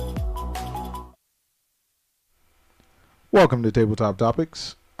Welcome to Tabletop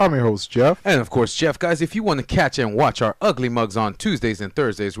Topics. I'm your host, Jeff. And of course, Jeff, guys, if you want to catch and watch our ugly mugs on Tuesdays and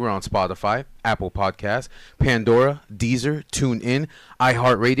Thursdays, we're on Spotify, Apple Podcasts, Pandora, Deezer, TuneIn,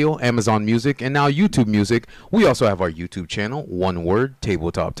 iHeartRadio, Amazon Music, and now YouTube Music. We also have our YouTube channel, one word,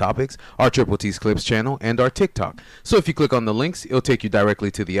 Tabletop Topics, our Triple T's Clips channel, and our TikTok. So if you click on the links, it'll take you directly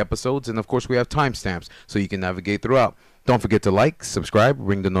to the episodes. And of course, we have timestamps so you can navigate throughout. Don't forget to like, subscribe,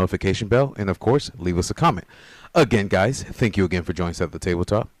 ring the notification bell, and of course, leave us a comment. Again, guys, thank you again for joining us at the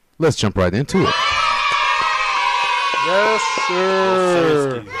tabletop. Let's jump right into it. Yes,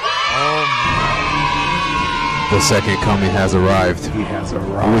 sir. The second coming has arrived. He has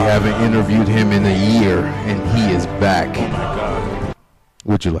arrived. We haven't interviewed him in a year, and he is back. Oh, my God.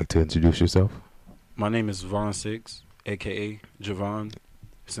 Would you like to introduce yourself? My name is Von Six, a.k.a. Jovan.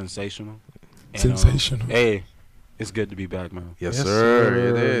 Sensational. And, Sensational. Hey, it's good to be back, man. Yes, sir.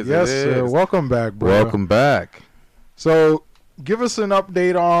 It is. Yes, it sir. is. Welcome back, bro. Welcome back. So, give us an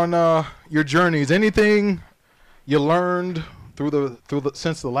update on your journeys. Anything you learned through the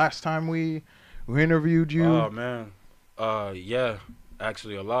since the last time we interviewed you? Oh, man. Yeah,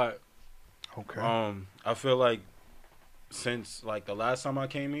 actually a lot. Okay. I feel like since like the last time I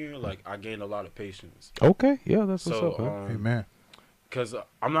came here, like I gained a lot of patience. Okay. Yeah, that's what's up, man. Amen. Because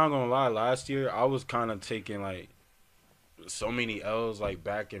I'm not gonna lie, last year I was kind of taking like so many L's like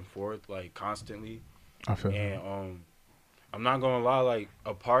back and forth like constantly, I feel and I'm not gonna lie, like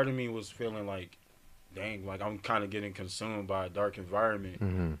a part of me was feeling like, dang, like I'm kind of getting consumed by a dark environment,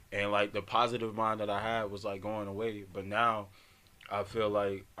 Mm-hmm. and like the positive mind that I had was like going away. But now I feel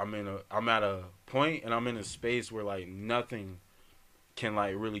like I'm at a point and I'm in a space where like nothing can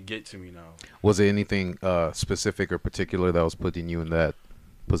like really get to me now. Was there anything specific or particular that was putting you in that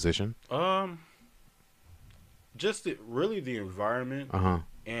position? Just really the environment, Uh-huh.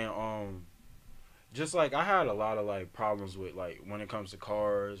 and just like I had a lot of like problems with like when it comes to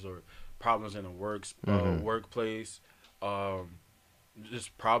cars or problems in the workplace,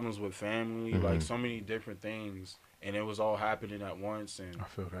 just problems with family, like so many different things, and it was all happening at once. And I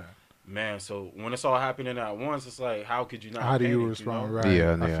feel that. man, so when it's all happening at once, it's like how could you not? How do you panic, respond? know? Right.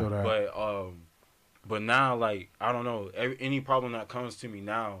 Yeah, I yeah. feel that. But now, like I don't know, any problem that comes to me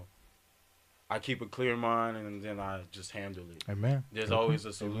now, I keep a clear mind and then I just handle it. Amen. There's always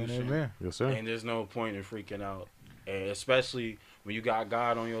a solution. Amen. Yes, sir. And there's no point in freaking out. And especially when you got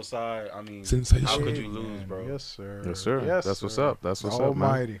God on your side. I mean, Sensational. how could you Amen. lose, bro? Yes, sir. Yes, sir. Yes, That's what's sir. up. That's what's The up, man.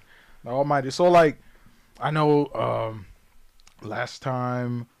 Almighty. The Almighty. So, like, I know last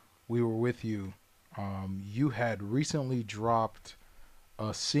time we were with you, you had recently dropped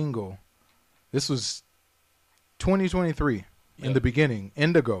a single. This was 2023 in the beginning,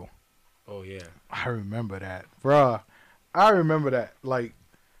 Indigo. Oh, yeah. I remember that. Bruh, I remember that. Like,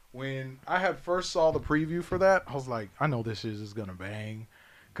 when I had first saw the preview for that, I was like, I know this shit is gonna bang.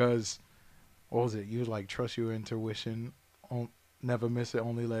 Because, what was it? You was like, trust your intuition. Never miss it,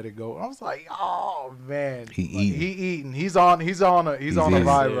 only let it go. I was like, oh, man. He Like, eating. he eating. He's on a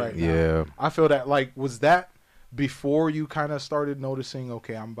vibe right now. Yeah. I feel that. Like, was that before you kind of started noticing,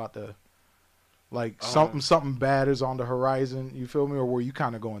 okay, I'm about to, like, something bad is on the horizon, you feel me? Or were you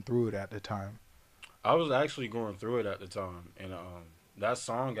kind of going through it at the time? I was actually going through it at the time. And that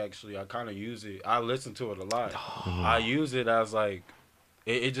song, actually, I kind of use it. I listen to it a lot. I use it as, like,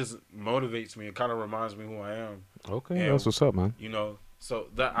 it just motivates me. It kind of reminds me who I am. Okay, And, that's what's up, man. You know, so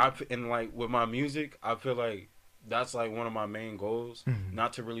and like with my music, I feel like that's like one of my main goals.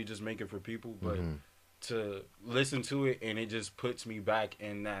 Not to really just make it for people, but to listen to it and it just puts me back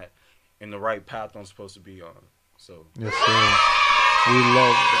in the right path I'm supposed to be on. So Yes, sir. We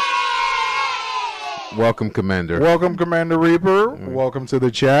love that. Welcome, Commander. Welcome, Commander Reaper. Welcome to the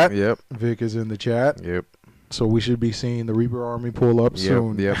chat. Yep. Vic is in the chat. Yep. So we should be seeing the Reaper Army pull up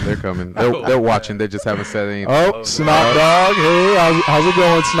soon. Yep, they're coming. They're watching. They just haven't said anything. Oh, Snot Dog. Hey, how's it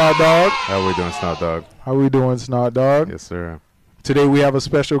going, Snot Dog? How we doing, Snot Dog? How we doing, Snot Dog? Yes, sir. Today we have a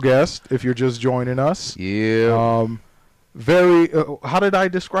special guest, if you're just joining us. Yeah. Very, how did I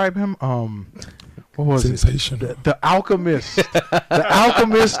describe him? What was Sensational. it? The Alchemist. The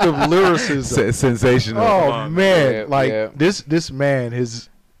Alchemist of Lyricism. Sensational. Oh, man. Yeah, like, yeah. this man,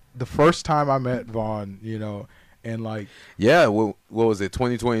 the first time I met Vaughn, you know, and like, Yeah, what was it,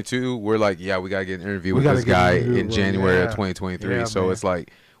 2022? We're like, yeah, we got to get an interview We with gotta this get an guy interview, in bro. January of Yeah. 2023. Yeah, So man. it's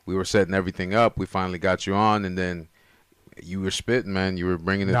like we were setting everything up. We finally got you on, and then you were spitting, man. You were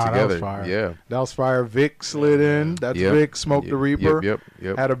bringing it Nah, that together. was fire. Yeah. that was fire. Vic slid in. That's Yep. Vic, Smoke the Reaper.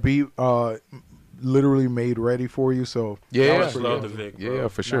 Yep. Had a beat literally made ready for you. So Yeah, that I was just pretty love the awesome. Vic. Yeah, Bro.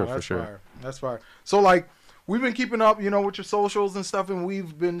 for sure, Nah, for sure. Fire. That's fire. So, like, we've been keeping up, with your socials and stuff, and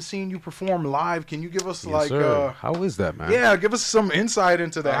we've been seeing you perform live. Can you give us how is that, man? Yeah, give us some insight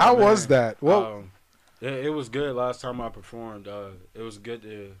into that. How was that? Well, it was good last time I performed. It was good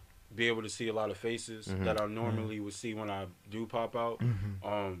to be able to see a lot of faces that I normally would see when I do pop out.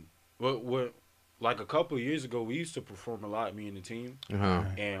 What like a couple of years ago, we used to perform a lot, me and the team,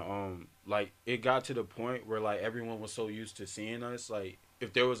 and like it got to the point where like everyone was so used to seeing us. Like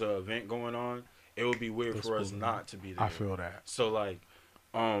if there was an event going on, it would be weird for us not to be there. I feel that. So like,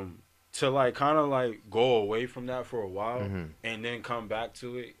 to like kind of like go away from that for a while and then come back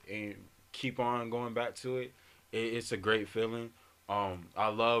to it and keep on going back to it. It's a great feeling. I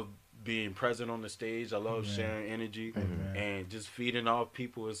love being present on the stage. I love sharing energy and just feeding off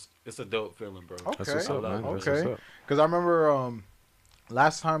people. It's a dope feeling, bro. Okay. That's what's up, man. Okay. Because I remember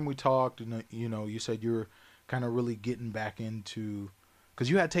last time we talked, and you said you were kind of really getting back into, because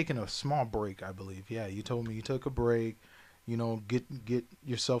you had taken a small break, I believe. Yeah, you told me you took a break. Get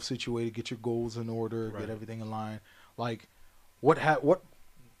yourself situated, get your goals in order, get everything in line. Like,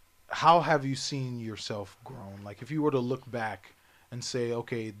 how have you seen yourself grown? Like, if you were to look back and say,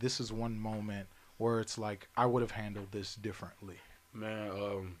 okay, this is one moment where it's like, I would have handled this differently.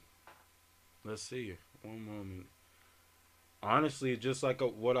 Man, let's see. One moment. Honestly, just like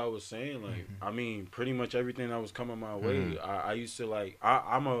what I was saying, like, I mean, pretty much everything that was coming my way, I used to, like,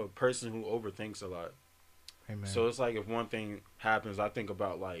 I'm a person who overthinks a lot. Amen. So it's like if one thing happens, I think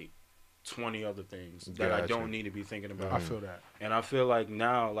about, like, 20 other things that I don't need to be thinking about. I feel that. And I feel like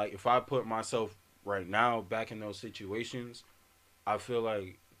now, like, if I put myself right now back in those situations, I feel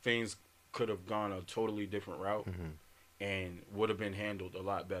like things could have gone a totally different route and would have been handled a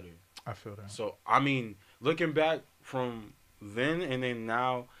lot better. I feel that. So, I mean, looking back from then and then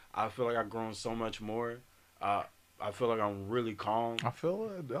now, I feel like I've grown so much more. I feel like I'm really calm. I feel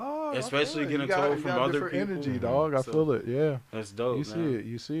it, dog. Especially getting told from other people. Energy, dog. I feel it. Yeah. That's dope.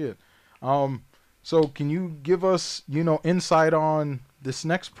 You see it. So can you give us, insight on this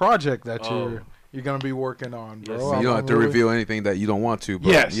next project that you're gonna be working on, bro? Yes. You don't have to reveal anything that you don't want to.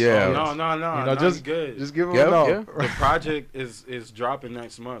 But yes. Yeah. No. Just good. Just give them a no. The project is dropping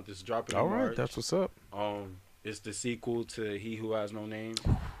next month. It's dropping. All in right, March. that's what's up. It's the sequel to He Who Has No Name.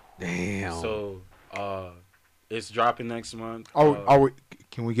 Damn. So, it's dropping next month.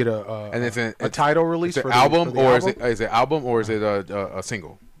 Can we get and it's a title release for the album, or album? is it album or is it a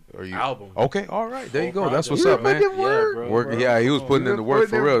single? Are you album? Okay, all right, there you go. Project. That's what's up, man. Bro. Yeah, he was putting in the work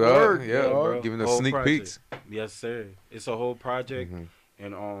for real, dog. Yeah, bro. giving us Whole sneak project. peeks. Yes, sir. It's a whole project,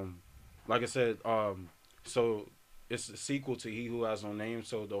 and like I said, so it's a sequel to He Who Has No Name.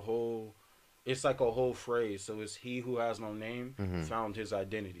 So it's like a whole phrase. So it's He Who Has No Name found his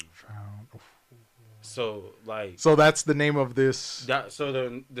identity. So that's the name of this.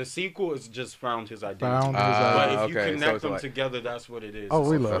 So the sequel is just found his identity. But if you connect them together, that's what it is. Oh,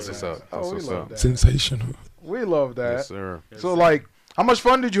 we love That's that. what's up. Oh, we love that. Sensational. We love that. Yes, sir. So like, how much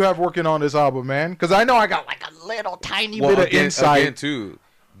fun did you have working on this album, man? Because I know I got like a little tiny bit of insight. Again, too.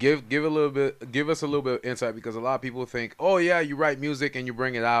 Give us a little bit of insight, because a lot of people think, oh yeah, you write music and you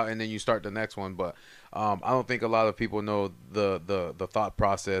bring it out and then you start the next one, but I don't think a lot of people know the thought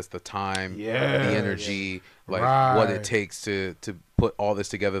process, the time, the energy, what it takes to put all this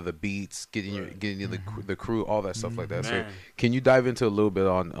together, the beats, getting the crew, all that stuff like that. So can you dive into a little bit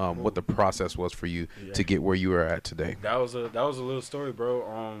on what the process was for you to get where you are at today? That was a little story,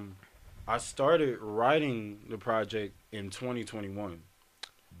 bro. I started writing the project in 2021.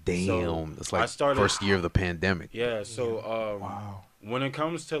 Damn, it's like first year of the pandemic. Yeah, so wow. When it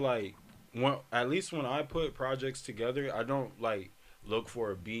comes to at least when I put projects together, I don't look for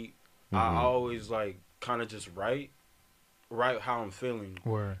a beat. I always kind of just write how I'm feeling.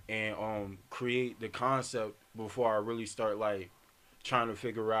 Word. And create the concept before I really start trying to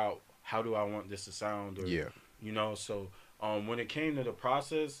figure out how do I want this to sound, or so when it came to the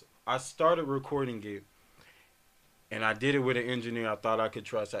process, I started recording it. And I did it with an engineer I thought I could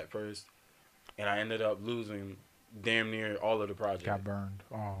trust at first. And I ended up losing damn near all of the project. Got burned.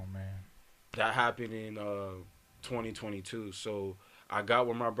 Oh, man. That happened in 2022. So I got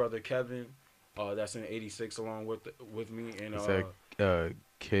with my brother Kevin. That's in 86 along with me. And is that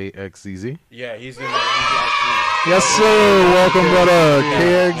KXZZ? Yeah, he's actually... Yes, sir. Welcome, brother.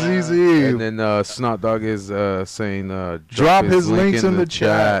 KXZZ. And then Snot Dog is saying drop his links in the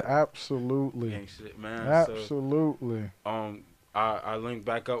chat. Absolutely. Thanks, man. Absolutely. So, I linked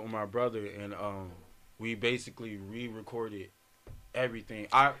back up with my brother, and we basically re-recorded everything.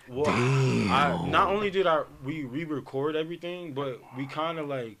 Not only did we re-record everything, but we kind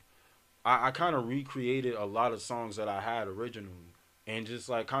of I kind of recreated a lot of songs that I had originally. and just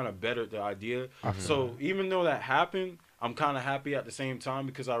like kind of bettered the idea. So even though that happened, I'm kind of happy at the same time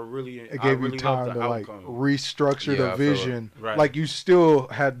because I really you time love the to like outcome. restructure the Yeah, I feel it. vision. Right. Like you still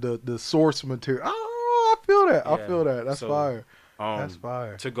had the source material. Oh, I feel that. I Yeah. feel that. That's So, fire. That's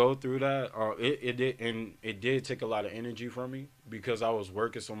fire. To go through that, it did take a lot of energy from me because I was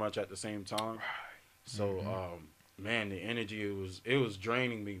working so much at the same time. So man, the energy it was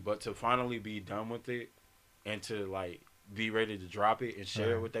draining me. But to finally be done with it and to like be ready to drop it and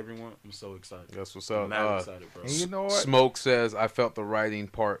share it with everyone, I'm so excited. That's what's I'm up. mad excited, bro. And you know what? Smoke says, I felt the writing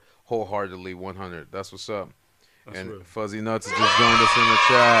part wholeheartedly, 100. That's what's up. That's and real. Fuzzy Nuts has just joined us in the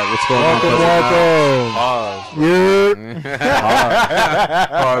chat. What's going on, Fuzzy Nuts? Welcome.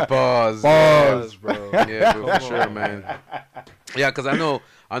 Hard pause. Pause, bro. Yeah, but for sure, man. Yeah, because I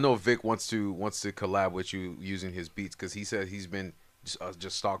know Vic wants to collab with you using his beats because he said he's been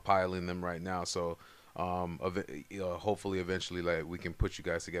just stockpiling them right now. So hopefully eventually like we can put you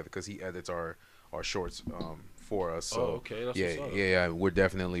guys together because he edits our shorts for us. So okay, that's yeah, what's up. yeah, we're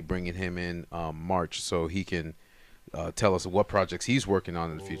definitely bringing him in March so he can tell us what projects he's working on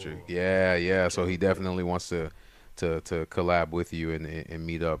in the future. Yeah. So he definitely wants to collab with you and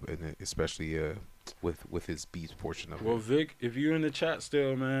meet up, and especially with his beats portion of Well, it. Vic, if you're in the chat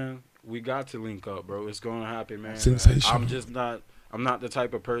still, man, we got to link up, bro. It's gonna happen, man. Sensational. I'm not the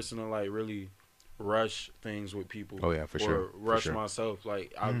type of person to like really rush things with people. Oh, yeah, for or sure, for rush sure. myself.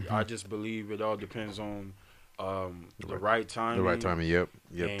 Like I just believe it all depends on the right time. The right timing. Yep,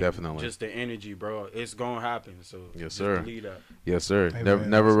 and definitely. Just the energy, bro. It's gonna happen. So Yes, just sir. believe that. Yes, sir. Hey, never man,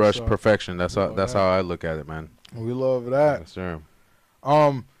 never that's rush what's up. perfection. That's how Love that. I look at it, man. We love that. Yes, sir.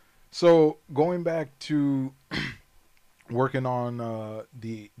 So going back to working on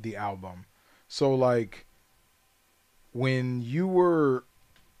the album. So like when you were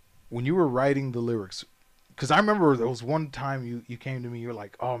writing the lyrics, because I remember there was one time you came to me, you're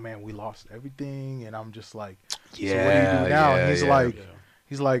like, oh man, we lost everything, and I'm just like, so what do you do now? And he's like, Yeah.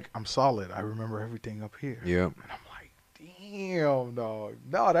 he's like, I'm solid. I remember everything up here. Yep. And I'm like, damn, dog.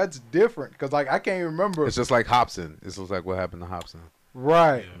 No, that's different because like I can't remember. It's just like Hobson. It's just like what happened to Hobson.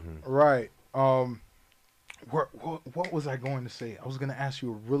 Right, Yeah. right. What was I going to say? I was going to ask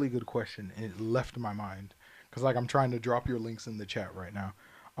you a really good question, and it left my mind because like I'm trying to drop your links in the chat right now.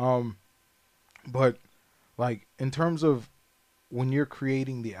 But like in terms of when you're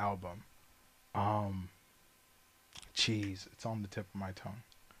creating the album, jeez, it's on the tip of my tongue.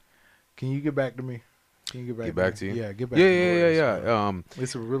 Can you get back to me? Can you Get back to you? Yeah, get back. to me. Yeah.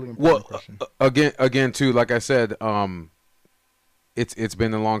 It's a really important question. Again, too, like I said, it's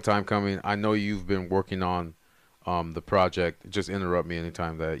been a long time coming. I know you've been working on the project. Just interrupt me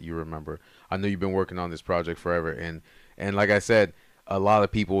anytime that you remember. I know you've been working on this project forever, and like I said, a lot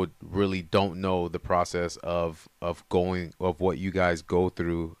of people really don't know the process of what you guys go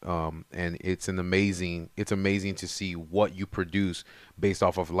through, and it's amazing to see what you produce based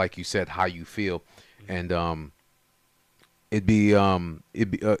off of, like you said, how you feel, and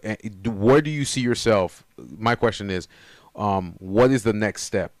where do you see yourself? My question is, what is the next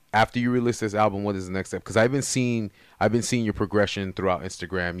step after you release this album? What is the next step? Because I've been seeing your progression throughout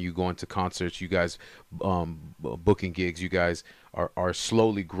Instagram. You going to concerts, you guys booking gigs. You guys are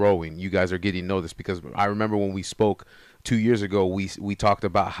slowly growing. You guys are getting noticed, because I remember when we spoke 2 years ago, we talked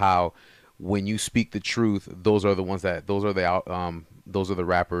about how when you speak the truth, those are the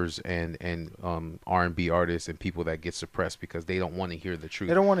rappers and R&B artists and people that get suppressed because they don't want to hear the truth.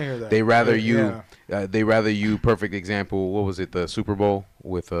 They don't want to hear that. They rather you. Perfect example. What was it? The Super Bowl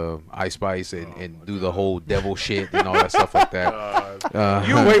with Ice Spice and do the whole devil shit and all that stuff like that.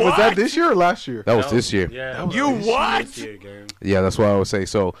 Wait, was that this year or last year? That was this year. Yeah. This year, gang. Yeah, that's what I would say.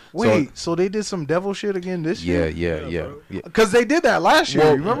 So Wait, so they did some devil shit again this year? Yeah. Because they did that last year.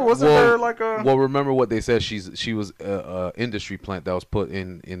 Well, You remember? Wasn't there like a? Well, remember what they said? She was a industry plant that was put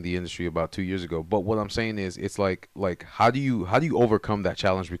in the industry about 2 years ago. But what I'm saying is, it's like how do you overcome that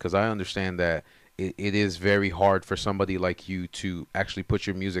challenge? Because I understand that it is very hard for somebody like you to actually put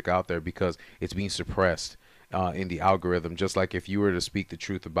your music out there because it's being suppressed in the algorithm. Just like if you were to speak the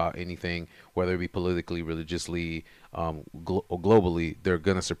truth about anything, whether it be politically, religiously, globally, they're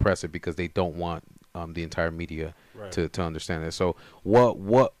gonna suppress it because they don't want the entire media to understand it. So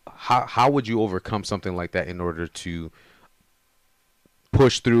how would you overcome something like that in order to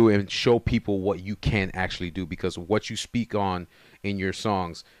push through and show people what you can actually do? Because what you speak on in your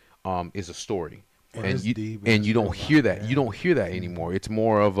songs is a story, and you don't hear that. You don't hear that anymore. It's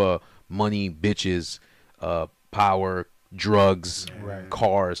more of a money, bitches, power, drugs,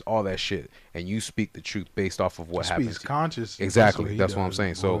 cars, all that shit, and you speak the truth based off of what happens. Conscious. Exactly. That's what I'm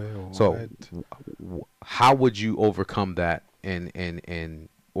saying. So how would you overcome that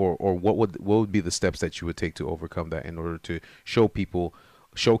or what would be the steps that you would take to overcome that in order to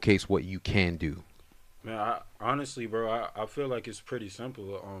showcase what you can do? Man, honestly, bro, I feel like it's pretty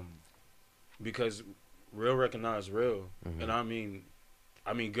simple. Because real recognize real, and I mean,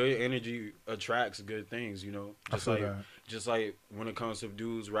 good energy attracts good things. You know, just like when it comes to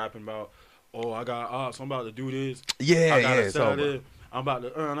dudes rapping about, oh, I got ops, I'm about to do this. Yeah, I gotta yeah, sell this. I'm about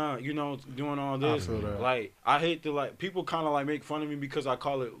to earn out, you know, doing all this. Like, I hate to, like, people kind of, like, make fun of me because I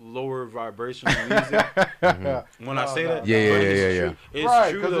call it lower vibrational music. When I say that, yeah. It's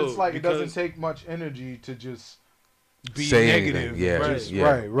right, true, because it's like it doesn't take much energy to just be negative. Yeah,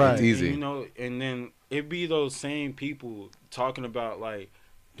 right. It's easy. And, you know, and then it be those same people talking about, like,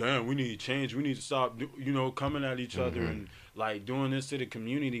 damn, we need change. We need to stop, you know, coming at each other and, like, doing this to the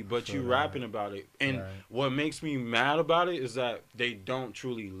community, but you rapping about it. And what makes me mad about it is that they don't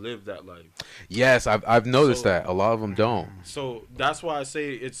truly live that life. Yes, I've noticed that. A lot of them don't. So that's why I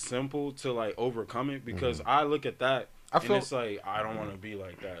say it's simple to, like, overcome it, because I look at that and it's like, I don't want to be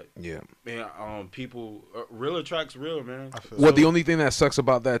like that. Yeah. Man, people, real attracts real, man. Well, the only thing that sucks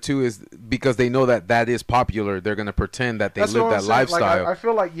about that, too, is because they know that is popular, they're going to pretend that they live that lifestyle. Like, I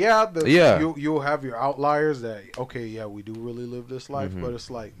feel like, you'll have your outliers that, okay, yeah, we do really live this life, but it's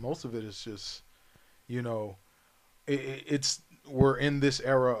like most of it is just, you know, we're in this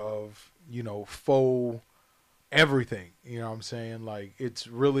era of, you know, faux everything. You know what I'm saying? Like, it's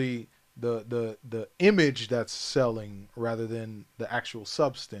really the image that's selling rather than the actual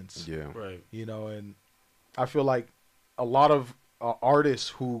substance. Yeah. Right. You know, and I feel like a lot of artists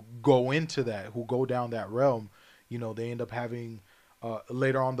who go down that realm, you know, they end up having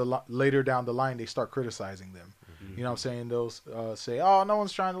later down the line they start criticizing them. You know what I'm saying? They'll say, "Oh, no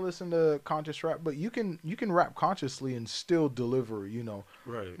one's trying to listen to conscious rap," but you can rap consciously and still deliver, you know.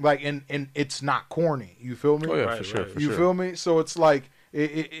 Right. Like, and it's not corny. You feel me? Oh yeah, Right, for sure. right. For You sure. feel me? So it's like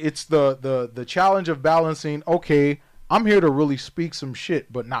it's the challenge of balancing. Okay, I'm here to really speak some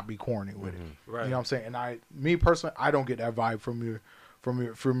shit, but not be corny with it. Right. You know what I'm saying? And me personally, I don't get that vibe from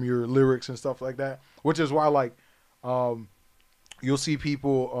your lyrics and stuff like that. Which is why, like, you'll see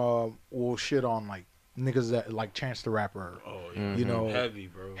people will shit on like niggas that like Chance the Rapper. Oh yeah. You know, Heavy,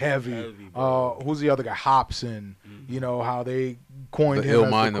 bro. Heavy. Bro. Who's the other guy? Hobson. You know how they coined The him ill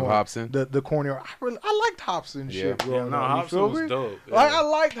as mind the of Hobson. The corny. I liked Hobson shit, bro. Yeah, no, Hobson was dope. Yeah. Like, I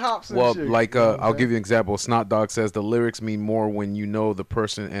liked Hobson Well, shit. like, you know what I'm I'll saying? give you an example. Snot Dog says the lyrics mean more when you know the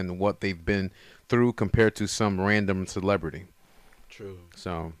person and what they've been through compared to some random celebrity. True.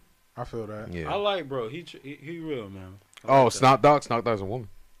 So, I feel that. yeah. I like, bro. He real, man. Oh, Snot Dog? Snot Dog's a woman.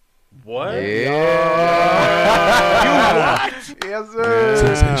 What? Yeah. Yes,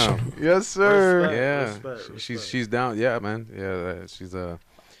 sir. Yes, sir. Respect. She's down. Yeah, man. Yeah, she's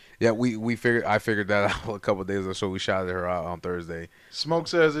yeah, I figured that out a couple of days ago, so we shouted her out on Thursday. Smoke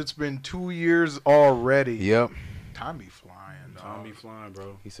says it's been 2 years already. Yep. Time be flying, dog. Time be flying,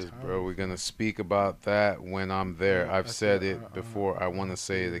 bro. He says, bro, we're going to speak about that when I'm there. I've said it before. I want to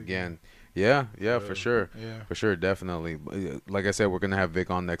say it again. Yeah, for sure. Yeah. For sure, definitely. Like I said, we're going to have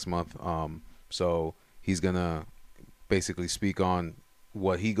Vic on next month. So he's going to basically speak on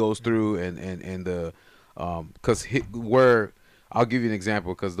what he goes through and the cuz I'll give you an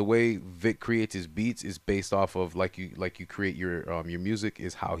example, because the way Vic creates his beats is based off of like you create your music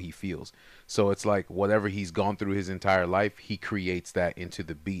is how he feels. So it's like whatever he's gone through his entire life, he creates that into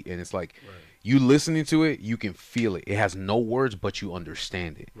the beat, and it's like you listening to it, you can feel it. It has no words, but you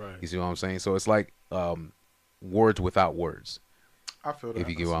understand it. Right. You see what I'm saying? So it's like words without words. I feel that. If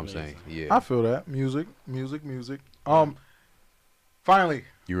you get what I'm saying, yeah. I feel that. Music. Finally,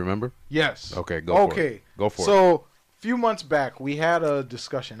 You remember? yes. Okay, go for it. Go for it. So, few months back, we had a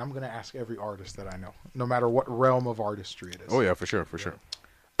discussion. I'm going to ask every artist that I know, no matter what realm of artistry it is. Oh yeah, for sure.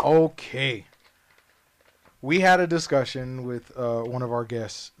 Okay. We had a discussion with one of our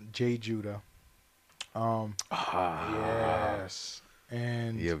guests, Jay Judah. Yes.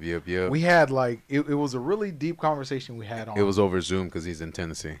 And Yep. we had like it was a really deep conversation we had on. It was over Zoom because he's in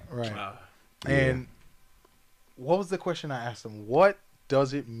Tennessee. right. Ah, And what was the question I asked him? What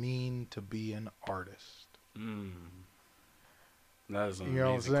does it mean to be an artist? that is an You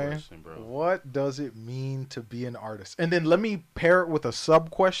know what I'm amazing saying? question, bro. What does it mean to be an artist? And then let me pair it with a sub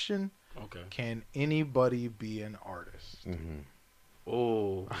question. Okay. Can anybody be an artist?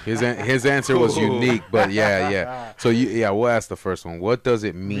 Oh, His answer was unique, but yeah. So we'll ask the first one. What does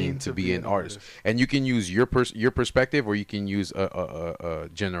it mean to be an artist? And you can use your perspective, or you can use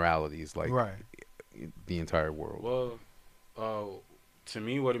generalities, like the entire world. Well, to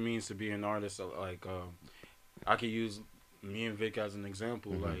me, what it means to be an artist, like I could use me and Vic as an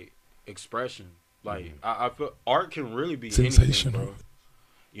example, like expression. Like I feel art can really be Sensational. anything, bro.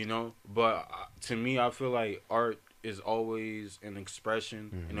 You know, but to me, I feel like art is always an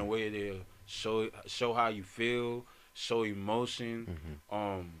expression in a way to show how you feel, show emotion.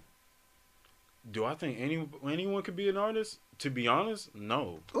 Do I think anyone could be an artist? To be honest,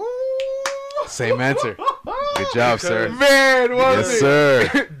 no. Same answer. Good job, sir. Man, what Yes, is it?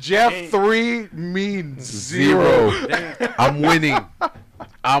 sir. Jeff 3 means 0. I'm winning.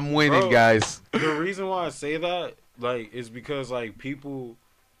 I'm winning, Bro, guys. The reason why I say that, like, is because like people,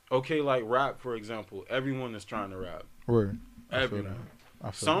 okay, like rap for example, everyone is trying to rap. Word. Everyone.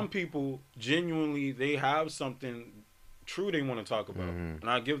 Some people genuinely they have something true they want to talk about, and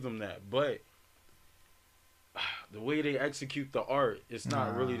I give them that. But the way they execute the art, it's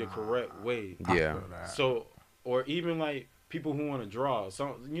not really the correct way. Yeah. So, or even like people who want to draw,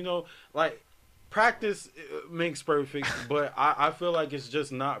 some like practice makes perfect, but I feel like it's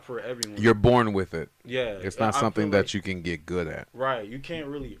just not for everyone. You're born with it. Yeah, It's not something that you can get good at. Right, you can't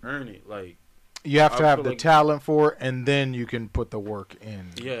really earn it. Like you have to have the like, talent for it, and then you can put the work in.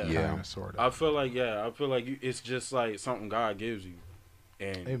 Yeah, kinda, sort of. I feel like it's just like something God gives you,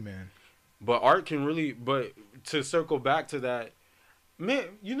 and Amen. But art can really, but to circle back to that, man,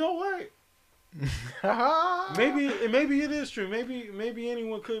 you know what? maybe it is true. Maybe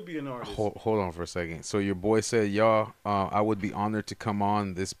anyone could be an artist. Hold on for a second. So your boy said, y'all, I would be honored to come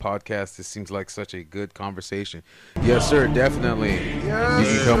on this podcast. This seems like such a good conversation. Yes, sir, definitely.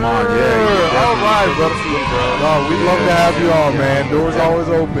 Yes, you can come on. Yeah, all right, brother. We'd love to have you on, man. Doors always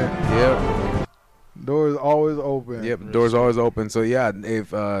open. Yep. Doors always open. Yep. Doors always open. So yeah,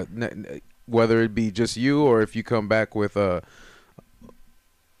 if whether it be just you or if you come back with your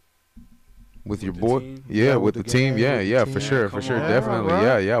boy, with the team, for sure, definitely,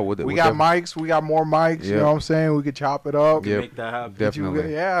 right. We got mics, we got more mics. You know what I'm saying? We could chop it up. Yeah, make that happen.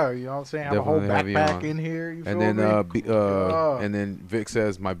 Definitely. You know what I'm saying? Have a whole backpack in here. You feel and then, me? And then Vic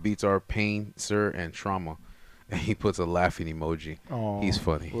says, "My beats are pain, sir, and trauma," and he puts a laughing emoji. Oh, he's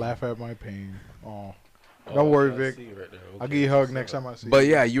funny. Laugh at my pain. Oh, don't worry, Vic. I'll give you a hug next time I see you. But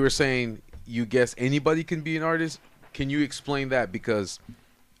yeah, you were saying you guess anybody can be an artist. Can you explain that? Because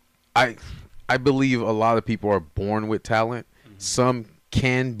I believe a lot of people are born with talent. Some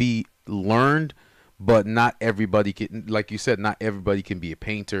can be learned, but not everybody can. Like you said, not everybody can be a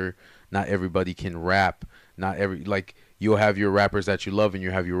painter. Not everybody can rap. Like you'll have your rappers that you love, and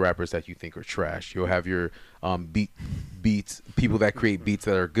you have your rappers that you think are trash. You'll have your beats, people that create beats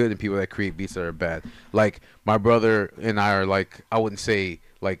that are good, and people that create beats that are bad. Like my brother and I are like, I wouldn't say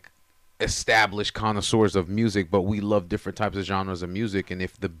like established connoisseurs of music, but we love different types of genres of music, and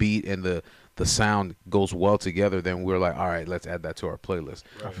if the beat and the sound goes well together, then we're like, all right, let's add that to our playlist.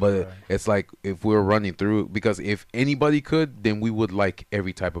 Right. But it's like if we're running through, because if anybody could, then we would like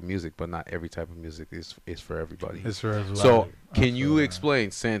every type of music, but not every type of music is for everybody. It's for everybody. So can you explain,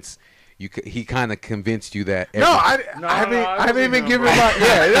 since he kind of convinced you that I haven't even given my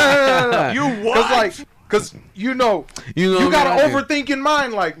no. You what? Because you got an overthinking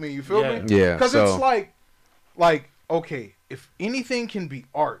mind like me. You feel me? Yeah. Because it's like okay, if anything can be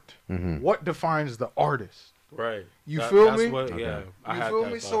art, what defines the artist? Right. You feel me? What, yeah. You feel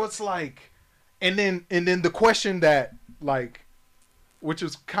me? So it's like, and then the question that like, which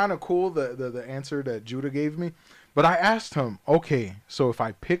is kind of cool, the answer that Judah gave me, but I asked him, okay, so if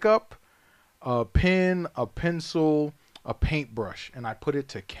I pick up a pen, a pencil, a paintbrush, and I put it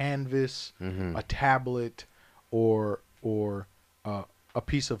to canvas, a tablet, or a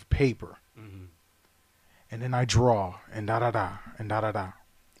piece of paper, and then I draw and da.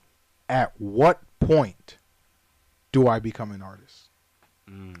 At what point do I become an artist?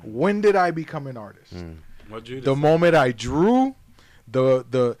 When did I become an artist? The moment I drew,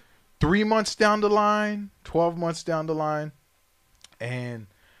 the 3 months down the line, 12 months down the line, and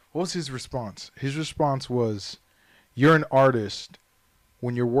what was his response? His response was, you're an artist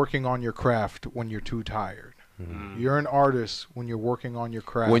when you're working on your craft when you're too tired. You're an artist when you're working on your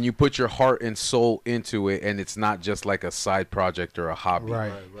craft. When you put your heart and soul into it, and it's not just like a side project or a hobby.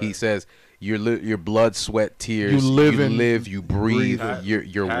 Right. He says your blood, sweat, tears. You live, you breathe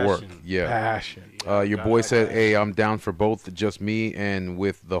your work. Yeah. Passion. Your boy said, "Hey, I'm down for both, just me and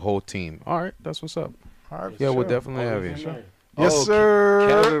with the whole team." All right, that's what's up. All right, we'll definitely have you. Sure. Yes, sir.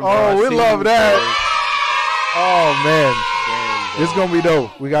 Kevin, we love that. Oh man. It's gonna be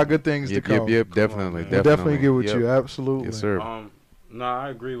dope. We got good things to come. Yep, definitely. We'll definitely get with you. Absolutely. Yes, sir. No, I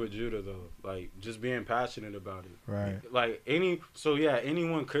agree with Judah though. Like just being passionate about it. Right. Like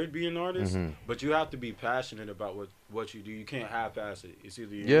anyone could be an artist, but you have to be passionate about what you do. You can't half-ass it. It's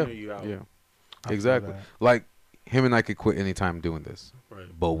either you're in or you're out. Yeah. Exactly. Like him and I could quit anytime doing this. Right.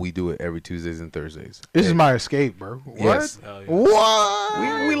 But we do it every Tuesdays and Thursdays. This is my escape, bro. What? Yes. Yeah.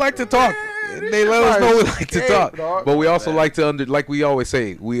 What? We like to talk. Man, They let us know we like to escape, talk, dog. but we also like to like we always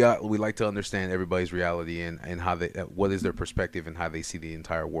say, we like to understand everybody's reality and how they what is their perspective and how they see the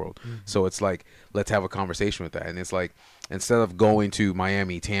entire world. So it's like, let's have a conversation with that. And it's like, instead of going to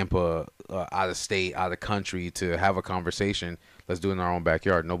Miami, Tampa, out of state, out of country to have a conversation, let's do it in our own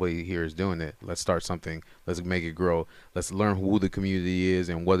backyard. Nobody here is doing it. Let's start something. Let's make it grow. Let's learn who the community is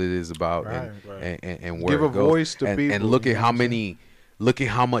and what it is about, and where Give a it goes. voice to people. And look at how many. Look at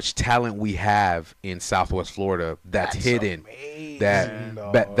how much talent we have in Southwest Florida that's hidden. Amazing,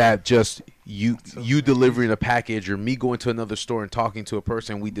 That just you delivering a package or me going to another store and talking to a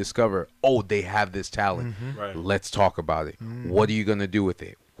person, we discover, oh, they have this talent. Right. Let's talk about it. What are you gonna do with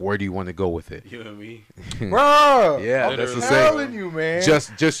it? Where do you want to go with it? You and me. Bro, Yeah, I'm that's the telling same. you, man.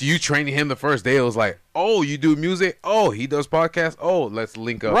 Just you training him the first day, it was like, oh, you do music? Oh, he does podcasts? Oh, let's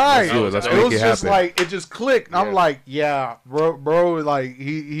link up. Right. Let's do it. Let's It make was it just happen. like, it just clicked. And I'm like, yeah, bro, like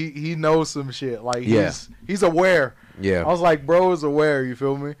he knows some shit. Like he's aware. Yeah. I was like, bro is aware. You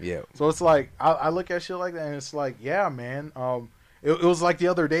feel me? Yeah. So it's like I look at shit like that, and it's like, yeah, man. It was like the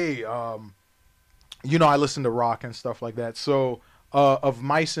other day. You know, I listen to rock and stuff like that. So of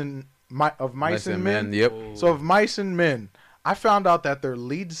Mice and Men. Yep. So of Mice and Men, I found out that their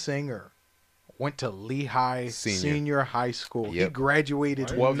lead singer went to Lehigh Senior High School. Yep. He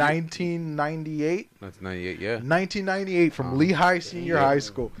graduated in 1998. That's 98. Yeah. 1998 from Lehigh Senior High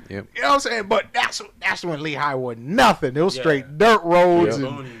School. Yep. You know what I'm saying? But that's when Lehigh was nothing. It was straight dirt roads Yep.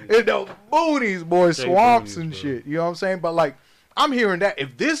 and the boonies, boy, Straight swamps boonies, and bro. shit. You know what I'm saying? But like, I'm hearing that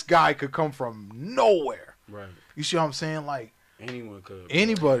if this guy could come from nowhere, Right. you see what I'm saying? Like, Anyone could.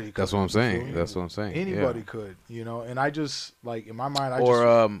 anybody could. That's what I'm saying. That's what I'm saying. Anybody Yeah. could, you know. And I just, like, in my mind,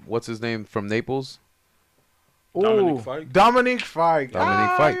 Or what's his name from Naples? Dominic Fike? Dominic Fike.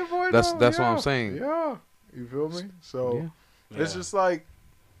 Dominic Fike. Your boy That's Dom, what I'm saying. Yeah, you feel me? So Yeah. it's just like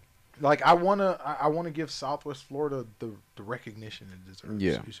I wanna give Southwest Florida the recognition it deserves.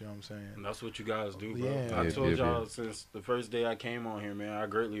 Yeah. You see what I'm saying? And that's what you guys do, bro. Yeah. I Yeah, told yeah, y'all yeah. since the first day I came on here, man, I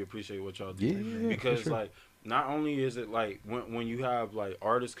greatly appreciate what y'all do. Yeah, because for sure. like, not only is it like when you have like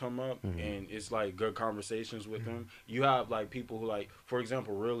artists come up Mm-hmm. and it's like good conversations with them, you have like people who, like, for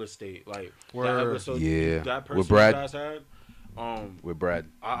example, real estate, like that Word. episode, Yeah. that person With Brad. you guys had. With Brad.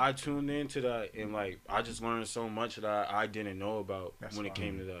 I tuned into that and like I just learned so much that I didn't know about That's when it fine.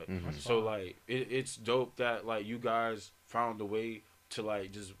 came to that. Mhm. So like it's dope that like you guys found a way to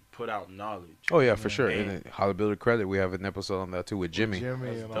like just put out knowledge. Oh yeah, for sure. Man. And how to build a credit. We have an episode on that too with Jimmy. Jimmy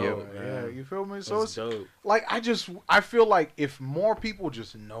That's and all dope, that. man. Yeah, you feel me? So That's it's dope. like I feel like if more people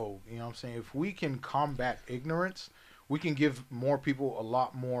just know, you know what I'm saying, if we can combat ignorance, we can give more people a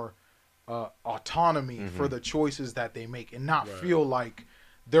lot more autonomy for the choices that they make and not Right. feel like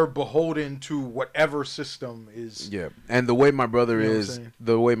they're beholden to whatever system is. Yeah, and the way my brother You know what I'm is, saying?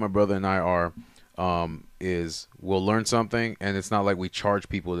 the way my brother and I are, is we'll learn something, and it's not like we charge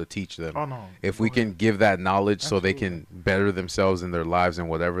people to teach them. Oh no. If we can give that knowledge so they Absolutely. can better themselves in their lives and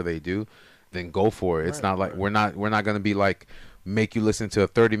whatever they do, then go for it. It's Right, not like right. we're not going to be like make you listen to a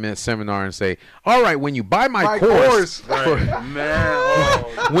 30-minute seminar and say, all right, when you buy my My course, course. Right. Man,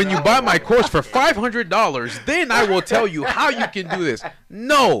 oh, when you buy my course for $500, then I will tell you how you can do this.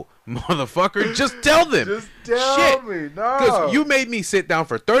 No, motherfucker, just tell them. Just tell Shit. me, no. Because you made me sit down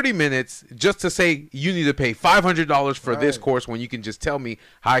for 30 minutes just to say you need to pay $500 for this Right. course when you can just tell me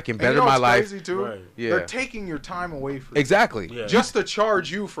how I can And you better know my what's life. crazy too? Right. Yeah. They're taking your time away from you. Exactly. Yeah. Just to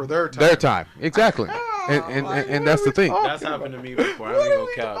charge you for their time. Their time. Exactly. Like, and what that's are the we thing. talking That's happened to about? me before. I What ain't are gonna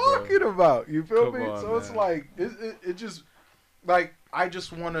we cap, bro. talking about? You feel Come me? on, So it's man. like it just like I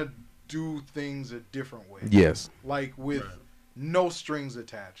just want to do things a different way. Yes. Like with Right. no strings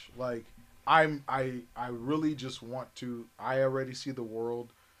attached. Like I really just want to. I already see the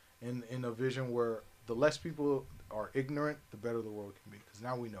world in a vision where the less people are ignorant, the better the world can be. Because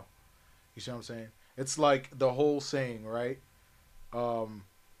now we know. You see what I'm saying? It's like the whole saying, right?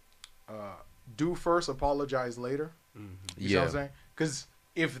 Do first, apologize later. Mhm. You see what I'm Yeah. saying? Because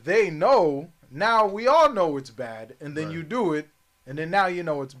if they know, now we all know it's bad, and then Right. you do it, and then now you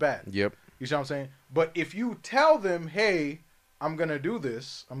know it's bad. Yep. You see what I'm saying? But if you tell them, hey, I'm going to do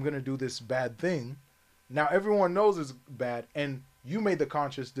this bad thing, now everyone knows it's bad, and you made the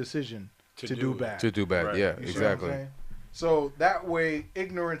conscious decision to do it. bad. To do bad. Right. Yeah, You see what I'm exactly. saying? So that way,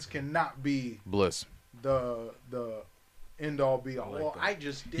 ignorance cannot be Bliss. the end all be all. I like Well, that. I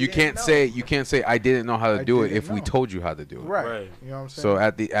just didn't You can't know. say I didn't know how to I do it didn't if we know. told you how to do it. Right. Right. You know what I'm saying? So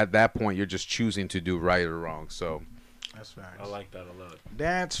at that point you're just choosing to do right or wrong. So that's facts. I like that a lot.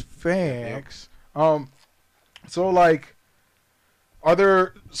 That's facts. So like,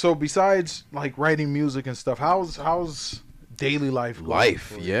 besides like writing music and stuff, how's daily life going?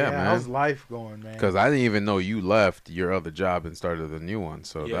 Man. How's life going, man? Because I didn't even know you left your other job and started a new one,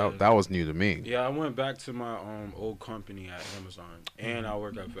 so that was new to me. Yeah, I went back to my old company at Amazon, and I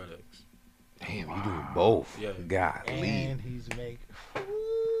work at FedEx. Damn, you do both. Yeah. Golly. And he's making.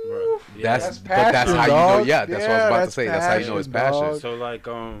 Right. Yeah. That's passion, but that's how dog. you know. Yeah, that's what I was about to say. That's how you know it's passion. Dog. So like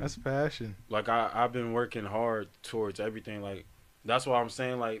That's passion. like I've been working hard towards everything. Like that's why I'm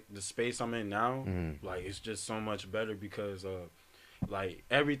saying like the space I'm in now, like it's just so much better because like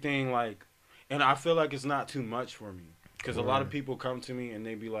everything like, and I feel like it's not too much for me because a lot of people come to me and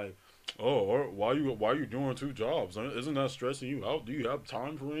they be like, oh, why you doing 2 jobs? Isn't that stressing you out? Do you have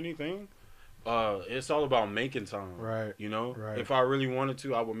time for anything? It's all about making time, right? You know, right. If I really wanted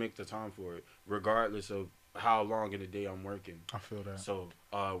to, I would make the time for it, regardless of how long in the day I'm working. I feel that. So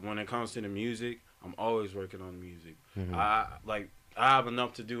when it comes to the music, I'm always working on music. I have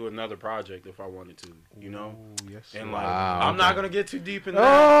enough to do another project if I wanted to, you know. Ooh, yes, and like I'm not gonna get too deep in that.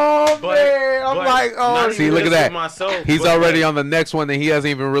 Oh man, I'm like, oh, see, look at that. Myself, he's already on the next one, and he hasn't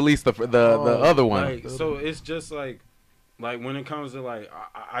even released the other one. Like, so it's just like when it comes to like,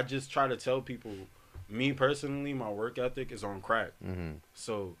 I just try to tell people, me personally, my work ethic is on crack.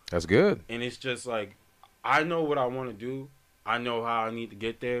 So that's good. And it's just like, I know what I want to do. I know how I need to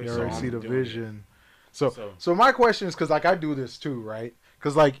get there. You so already I'm see the doing vision. So my question is, because like I do this too, right?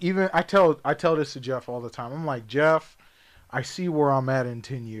 Because like even I tell this to Jeff all the time. I'm like, Jeff, I see where I'm at in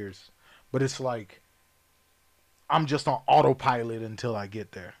 10 years, but it's like I'm just on autopilot until I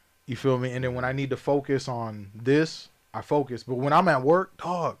get there. You feel me? And then when I need to focus on this, I focus. But when I'm at work,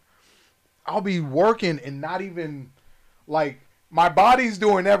 dog, I'll be working and not even like my body's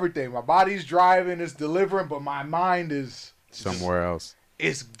doing everything. My body's driving, it's delivering, but my mind is somewhere else.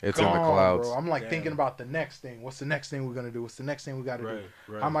 It's gone, in the clouds. Bro. I'm like thinking about the next thing. What's the next thing we're gonna do? What's the next thing we gotta do?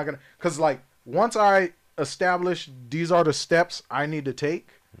 Right. How am I gonna? Because like once I establish these are the steps I need to take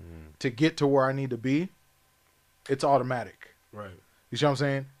to get to where I need to be, it's automatic. Right. You see what I'm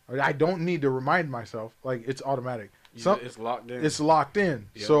saying? I don't need to remind myself. Like it's automatic. It's locked in. It's locked in.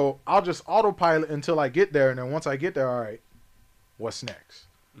 Yeah. So I'll just autopilot until I get there, and then once I get there, all right, what's next?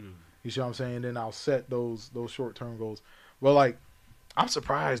 You see what I'm saying? Then I'll set those short-term goals. But like, I'm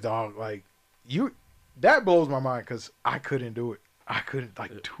surprised, dog. Like that blows my mind because I couldn't do it. I couldn't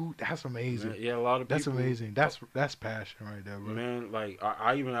that's amazing. Man, yeah, a lot of people. That's amazing. That's passion right there, bro. Man, like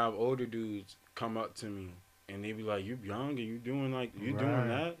I even have older dudes come up to me and they be like, "You young and you doing doing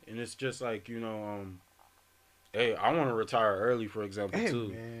that?" And it's just like, you know, hey, I want to retire early, for example, too.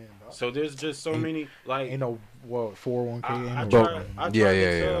 Man, so there's just so many like. Ain't no 401k.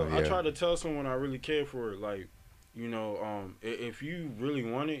 I try to tell someone I really care for it, like, you know, if you really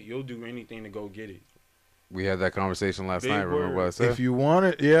want it, you'll do anything to go get it. We had that conversation last night. Remember what I said? If you want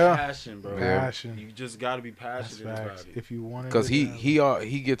it, yeah. Passion, bro. Passion. You just got to be passionate about it. If you want it, because he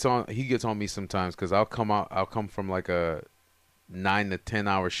gets on me sometimes because I'll come from like a 9 to 10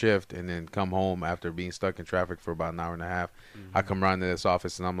 hour shift and then come home after being stuck in traffic for about an hour and a half. I come around to this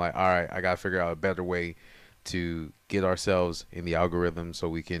office and I'm like, all right, I got to figure out a better way to get ourselves in the algorithm so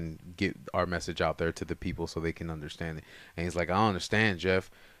we can get our message out there to the people so they can understand it. And he's like, I don't understand,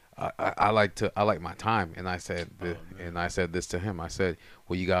 Jeff. I like my time. And I said this to him. I said,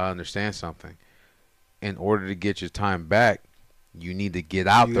 well, you gotta understand something. In order to get your time back, you need to get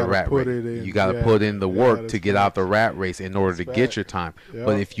out the rat race. You gotta put in the work to get out the rat race in order to get your time.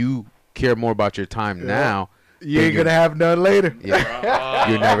 But if you care more about your time now, you ain't gonna have none later. Yeah,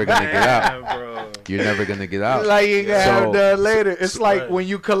 you're never gonna get out. You're never gonna get out. Like you ain't gonna have none later. It's like when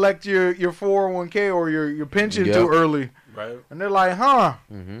you collect your 401k or your pension too early. Right. And they're like,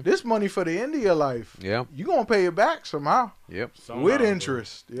 this money for the end of your life. Yeah. You gonna pay it back somehow. Yep. With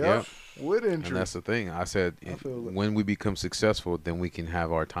interest. Yep. With interest. And that's the thing. I said when we become successful, then we can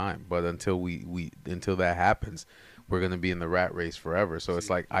have our time. But until until that happens, we're gonna be in the rat race forever. So it's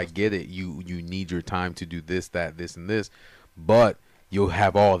like, I get it. You need your time to do this, that, this, and this, but you'll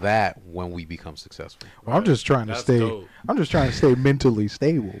have all that when we become successful. Well, I'm just trying to stay mentally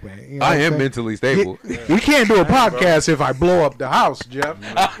stable, man. You know I am mentally stable. We can't do a podcast if I blow up the house, Jeff.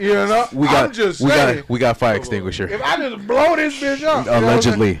 You know, we got fire extinguisher. If I just blow this bitch up,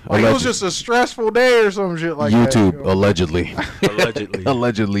 allegedly, it was just a stressful day or some shit like YouTube, that. YouTube, allegedly,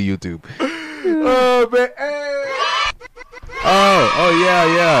 allegedly YouTube. Man. Hey.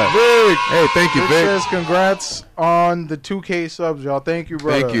 Yeah. Vic. Hey, thank you, Vic Vic. says congrats on the 2K subs, y'all. Thank you,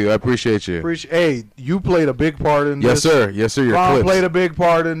 brother. Thank you. I appreciate you. Hey, you played a big part in Yes, this. sir. Yes, sir. Your Ron clips. played a big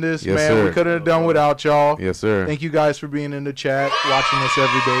part in this, Yes, man. sir. We couldn't have done without y'all. Yes, sir. Thank you guys for being in the chat, watching us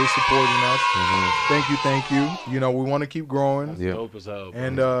every day, supporting us. Mm-hmm. Thank you. You know, we want to keep growing. That's Yeah. dope as hell, bro.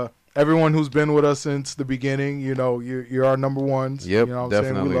 And everyone who's been with us since the beginning, you know, you're our number ones. Yep, You know what I'm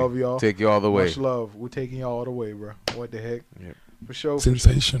definitely. saying? We love y'all. Take you all the way. Much love. We're taking y'all all the way, bro. What the heck? Yep. For sure.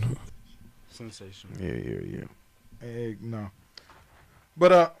 Sensational. Sensational. Yeah. Hey, no.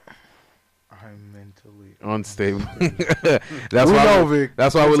 But I'm mentally Unstable. we know, Vic.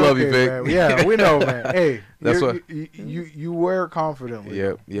 That's why we It's love you, okay, Vic. man. Yeah, we know, man. Hey, That's you wear confidently.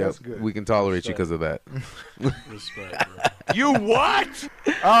 Yep. That's good. We can tolerate you because of that. Respect, bro. You what?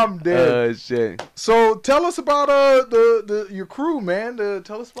 I'm dead. Shit. So tell us about your crew, man.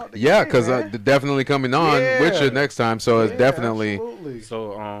 Tell us about the Yeah, game, because man. definitely coming on with Yeah. you next time. So it's Yeah, definitely absolutely.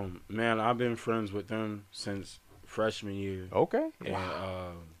 So, man, I've been friends with them since freshman year. okay. And,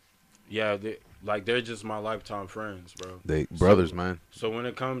 yeah, they're just my lifetime friends, bro. They brothers, So- man. So when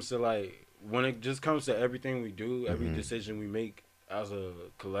it comes to when it just comes to everything we do, every decision we make as a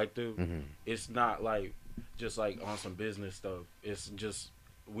collective, it's not just on some business stuff. It's just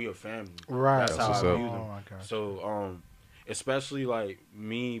we a family. Right. That's how I what's up. view Oh, them. my God. So especially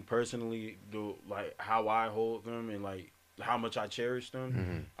me personally, how I hold them and how much I cherish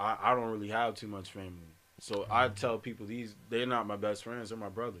them. I don't really have too much family. So I tell people they're not my best friends, they're my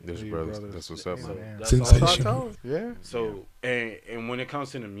brothers. There's Hey, brothers. brothers. That's what's up, So man. that's all. Sensational. Yeah. So and when it comes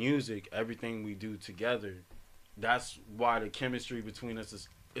to the music, everything we do together, that's why the chemistry between us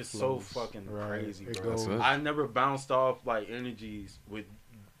is so fucking Right. crazy, It bro. goes. That's it. I never bounced off energies with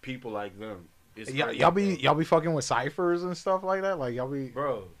people like them. It's crazy, Y'all be fucking with ciphers and stuff like that. Like y'all be.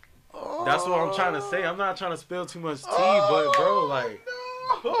 bro. That's what I'm trying to say. I'm not trying to spill too much tea, but bro,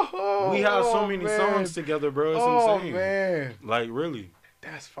 we have so many songs together, bro. It's insane. Man, Really.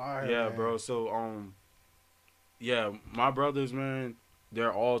 that's fire. Yeah, man. bro. So, yeah, my brothers, man,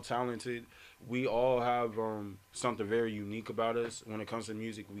 they're all talented. We all have something very unique about us. When it comes to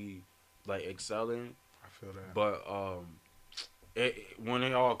music, we excel in. I feel that. But when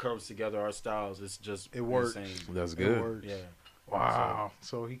it all comes together, our styles, it's just It works. insane. That's It good. works. Yeah. Wow.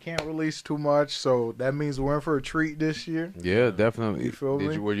 So he can't release too much. So that means we're in for a treat this year. Yeah, definitely. You feel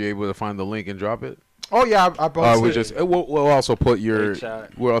me? Were you able to find the link and drop it? Oh yeah, I posted. We just we'll also put your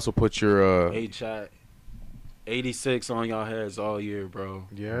chat. we'll also put your Hey, chat. 86 on y'all heads all year, bro.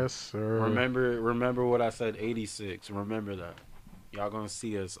 Yes, sir. Remember what I said. 86. Remember that. Y'all gonna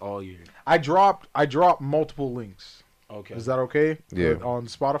see us all year. I dropped multiple links. Okay. Is that okay? Yeah. On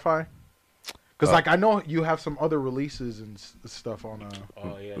Spotify. Because I know you have some other releases and stuff on.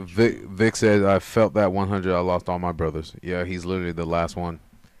 Oh yeah. Vic said I felt that 100. I lost all my brothers. Yeah, he's literally the last one.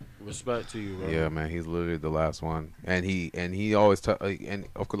 Respect to you, bro. Yeah, man, he's literally the last one. And he always and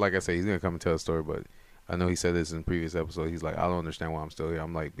of course, like I say, he's gonna come and tell a story. But I know he said this in previous episode. He's like, I don't understand why I'm still here.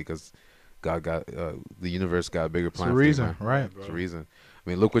 I'm like, because God got the universe got a bigger It's plan. a for you, reason, man. right? It's a reason. I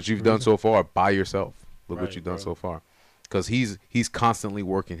mean, look what you've done so far by yourself. Look what Right, you've done bro. so far. Because he's constantly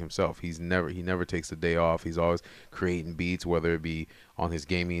working himself. He never takes a day off. He's always creating beats, whether it be on his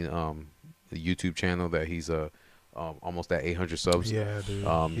gaming YouTube channel that he's almost at 800 subs. Yeah,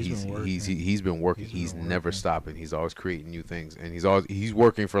 dude. He's been working. he's been working. He's been never working. stopping. He's always creating new things, and he's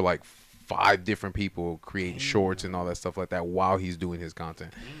working for like 5 different people, creating shorts and all that stuff like that while he's doing his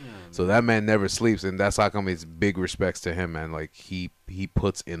content. So that man never sleeps, and that's how come it's big respects to him, man. Like he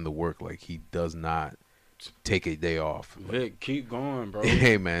puts in the work. Like he does not take a day off. Vic, keep going, bro.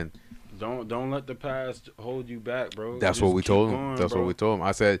 Hey, man. Don't let the past hold you back, bro. That's Just what we keep told him. going, That's bro. what we told him.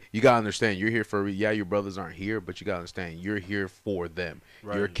 I said, you gotta understand, you're here for your brothers aren't here, but you gotta understand, you're here for them.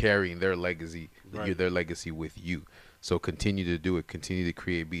 Right. You're carrying their legacy. Right. You're their legacy with you. So continue to do it. Continue to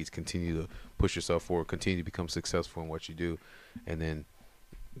create beats. Continue to push yourself forward. Continue to become successful in what you do, and then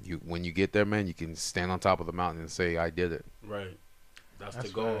when you get there, man, you can stand on top of the mountain and say, I did it. Right. That's That's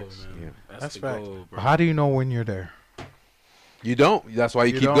the goal, facts. man. Yeah. That's the facts. goal, bro. How do you know when you're there? You don't. That's why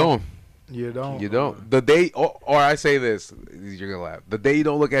you keep don't. going. You don't. You don't. The day, or I say this, you're gonna laugh. The day you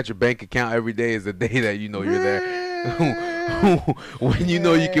don't look at your bank account every day is the day that you know you're there. When you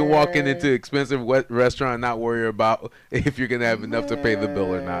know you can walk into an expensive restaurant and not worry about if you're gonna have enough to pay the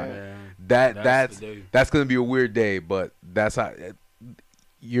bill or not. Man, That's the day. that's gonna be a weird day, but that's how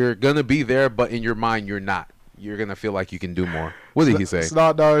you're gonna be there. But in your mind, you're not. You're gonna feel like you can do more. What did he say?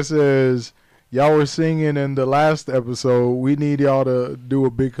 Snot Dog says, y'all were singing in the last episode. We need y'all to do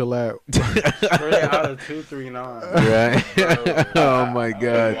a big collab. Straight out of 239. Right? Oh my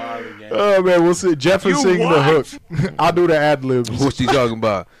god. Oh man, we'll see. Jeff is singing the hook. I'll do the ad libs. What's she talking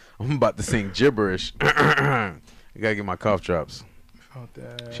about? I'm about to sing gibberish. You gotta get my cough drops.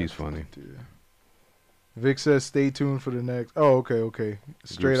 She's funny. Vic says, "Stay tuned for the next." Oh, okay.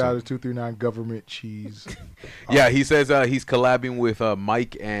 Straight out of 239 government cheese. Yeah, he says he's collabing with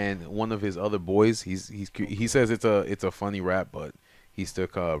Mike and one of his other boys. He says it's a funny rap, but he's still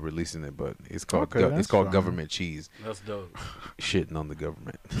releasing it. But it's called Government Cheese. That's dope. Shitting on the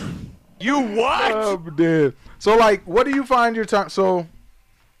government. You what? I'm dead. So like, what do you find your time? So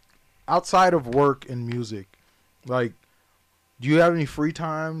outside of work and music, like, do you have any free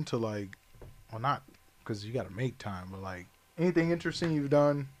time to like, well, not because you got to make time, but like anything interesting you've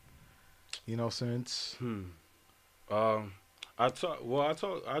done, since? I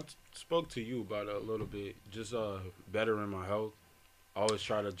spoke to you about it a little bit. Just bettering my health. I always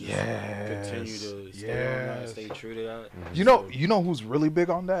try to just continue to stay on that, stay true to that. You know who's really big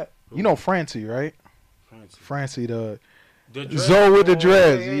on that? Who? You know Francie, right? Francie, the Zoe with the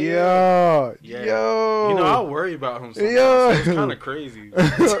dreads. Yeah. Yo. I worry about him sometimes. Yeah. It's kind of crazy.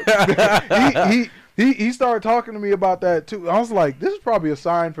 He started talking to me about that too. I was like, this is probably a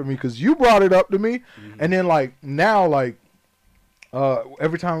sign for me because you brought it up to me, and then like now like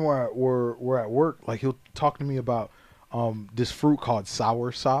every time we're at work, like he'll talk to me about this fruit called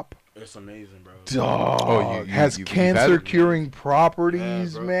sour sop. It's amazing, bro. Dog, has cancer curing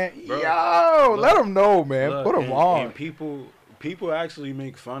properties, man. Yo, let them know, man. Put them on. And people actually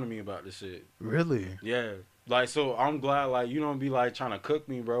make fun of me about this shit. Really? Yeah. Like, so I'm glad, like, you don't be, like, trying to cook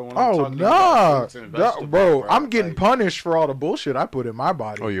me, bro. When I'm talking about fruits and vegetables, bro. I'm getting punished for all the bullshit I put in my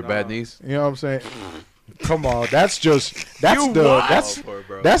body. Oh, your bad knees? You know what I'm saying? Come on, that's the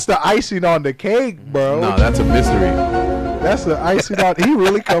icing on the cake, bro. No, that's a mystery. That's the icing on. He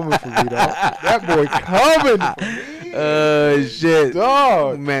really coming for me, dog. That boy coming for me. Shit,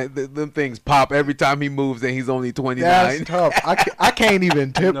 dog. Man, them things pop every time he moves, and he's only 29. That's tough. I can't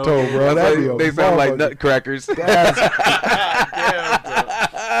even tiptoe, bro. They sound like nutcrackers. Damn, bro.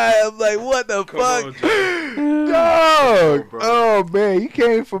 I'm like, what the fuck, dog? Oh man, you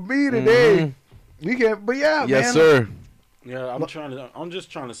came for me today. You can't, but yeah, yes, man. Sir. Yeah, I'm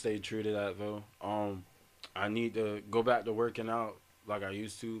just trying to stay true to that though. I need to go back to working out like I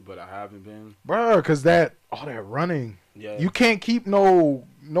used to, but I haven't been, bro. Cause all that running, you can't keep no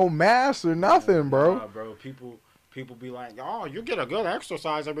mass or nothing, bro. Nah, bro. People be like, oh, you get a good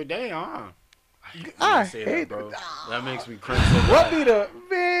exercise every day, huh? I hate that, bro. That makes me cringe. What be the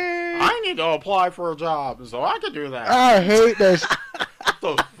man? I need to apply for a job so I can do that. I hate that.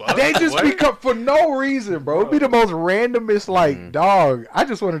 What the fuck? They just become for no reason, bro. It'd be the most randomest, like, dog. I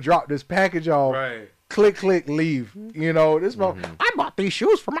just want to drop this package off. Right. Click, leave. This. I bought these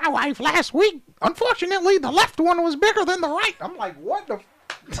shoes for my wife last week. Unfortunately, the left one was bigger than the right. I'm like, what the.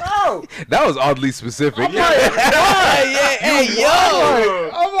 Bro, that was oddly specific. I'm like, hey, yo.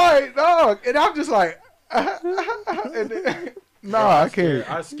 I'm like, dog, and I'm just like, I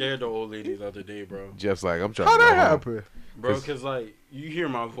can't. I scared the old lady the other day, bro. Just like I'm trying. How to that happen, bro? Because like you hear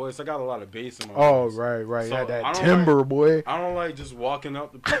my voice, I got a lot of bass in my voice. Oh, right. So that timber, boy. I don't like just walking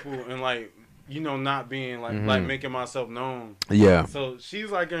up to people and like. Not being like making myself known. Yeah. So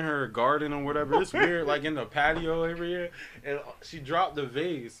she's like in her garden or whatever. It's weird, like in the patio over here, and she dropped the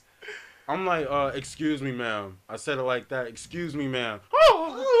vase. I'm like, excuse me, ma'am. I said it like that. Excuse me, ma'am.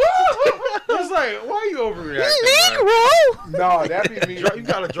 It's like, why are you overreacting? No, that'd be me. You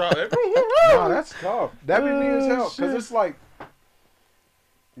gotta drop it. No, that's tough. That'd be me as hell. Because it's like,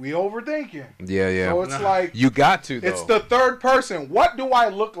 we overthinking. Yeah. So it's like you got to. Though. It's the third person. What do I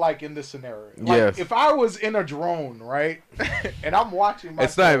look like in this scenario? Like, if I was in a drone, right, and I'm watching myself.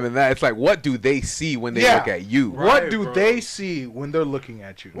 It's not even that. It's like, what do they see when they look at you? Right, what do they see when they're looking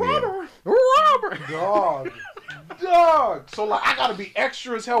at you? Robert, dog. So like, I gotta be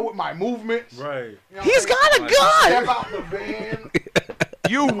extra as hell with my movements. Right. He's got a gun. Step out the van.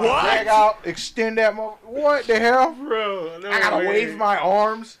 You what? Drag out, extend that. What the hell, bro? I gotta wave my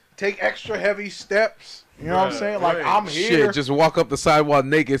arms, take extra heavy steps. You know what I'm saying? Like I'm here. Shit, just walk up the sidewalk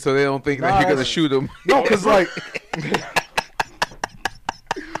naked so they don't think that you're gonna shoot them. No, cause like,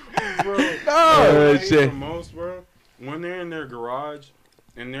 bro. Shit. The most, bro. When they're in their garage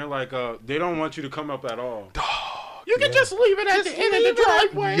and they're like, they don't want you to come up at all. You can just leave it at the end of the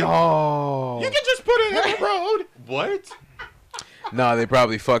driveway. Yo. You can just put it in the road. What? No, they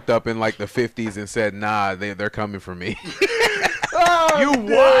probably fucked up in like the 50s and said, nah, they're coming for me. You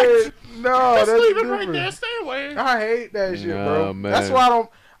what? No, just that's leave it different. right there. Stay away. I hate that shit, bro. Man. That's why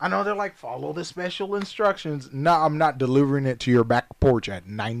I know they're like, follow the special instructions. No, I'm not delivering it to your back porch at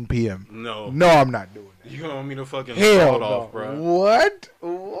 9 p.m. No, I'm not doing that. You want me to fucking Hell sawed no. off, bro? What?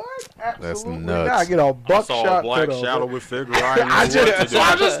 Absolutely nuts. not. I get a buckshot. I saw a black shadow with figure. I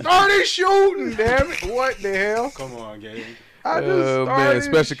just started shooting. Damn it! What the hell? Come on, Gabe. I just started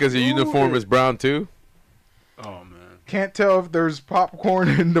especially because your uniform shooting. is brown too. Oh man. Can't tell if there's popcorn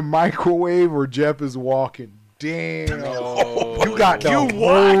in the microwave or Jeff is walking. Damn. No. You got the whole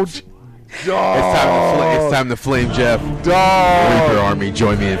dog. It's time to flame Jeff. Dog. Reaper Army,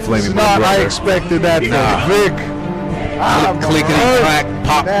 join me in flaming It's my not. brother. I expected that Nah. from Vic. Clickety clack,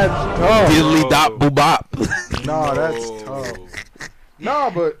 pop, That's tough. diddly dop, boo bop. Nah, that's tough. Nah,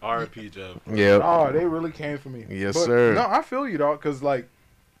 but R.I.P. Jeff. Yeah. oh, they really came for me. Yes, But, sir. No, I feel you, dog, because like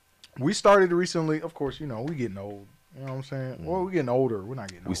we started recently. Of course, we getting old. You know what I'm saying? Well, we getting older. We're not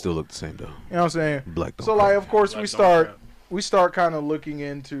getting. We old. still look the same though. You know what I'm saying? Black don't So like, crack. of course, Black we don't start kind of looking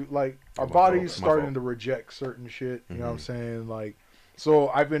into like our My fault, bodies my starting fault. to reject certain shit. You know what I'm saying? Like, so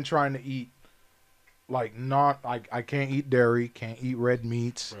I've been trying to eat like not like I can't eat dairy, can't eat red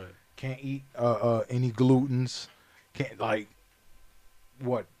meats, Right. can't eat any glutens, can't like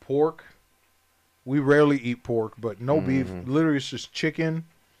what pork. We rarely eat pork, but no beef. Literally, it's just chicken.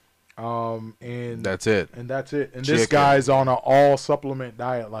 And That's it. and that's it. And Chicken. this guy's on an all supplement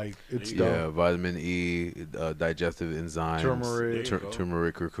diet. Like it's Yeah. Yeah, dumb. vitamin E, digestive enzymes, Turmeric. There you go.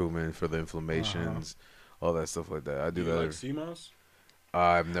 turmeric curcumin for the inflammations, all that stuff like that. I do You that. like sea moss?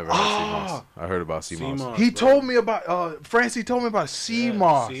 I've never had sea moss. I heard about sea Sea moss. moss. He bro. told me about Francie told me about sea Yeah,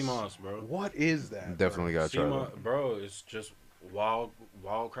 moss. Sea moss, bro. What is that? Definitely gotta Sea try moss, that. bro. It's just wild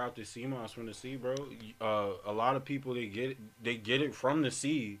crafted sea moss from the sea, bro. A lot of people they get it from the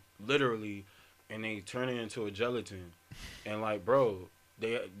sea, literally, and they turn it into a gelatin. And like, bro,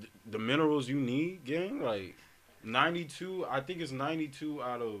 the minerals you need, gang, like 92. I think it's 92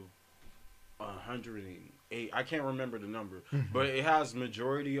 out of 108. I can't remember the number, but it has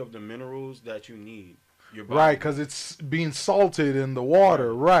majority of the minerals that you need. Your body. Right, because it's being salted in the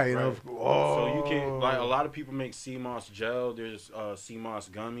water. Right. Right. So you can Oh. like a lot of people make sea moss gel. There's sea moss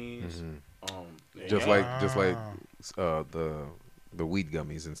gummies. Just yeah. like the weed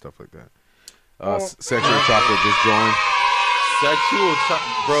gummies and stuff like that. Oh. Sexual chocolate just joined. Sexual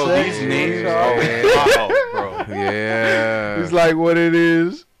bro. These Sexual names, chocolate. wow, bro. Yeah. It's like what it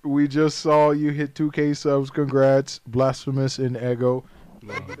is. We just saw you hit 2K subs. Congrats, Blasphemous and Ego.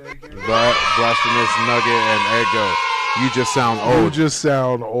 Blasphemous Nugget and Ego. You just sound You old. just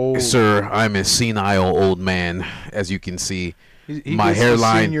sound old, Sir, I'm a senile old man, as you can see. He My gets the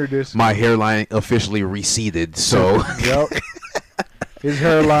hairline, senior discount. my hairline officially receded. So Yep. His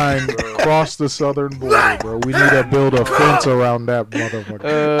hairline crossed the southern border, bro. We need to build a fence around that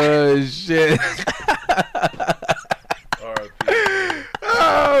motherfucker. shit. R.I.P.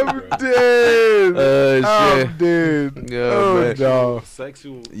 I'm dead. Shit. I'm dead. Yeah, Oh, man. no.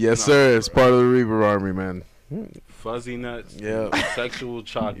 Sexual. Yes, nah, sir. It's part of the Reaper Army, man. Fuzzy nuts. Yeah. Sexual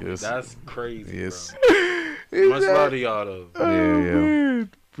chocolate. Yes. That's crazy. Yes. Bro. Much love to y'all though. Oh, Yeah, yeah. man.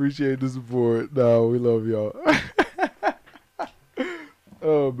 Appreciate the support. No, we love y'all.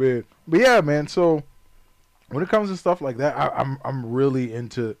 Oh man, but yeah, man. So when it comes to stuff like that, I'm really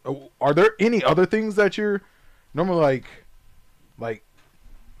into. Are there any other things that you're normally like?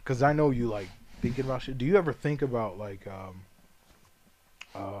 Because I know you like thinking about shit. Do you ever think about like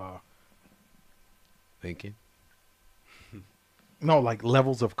Thinking. no, like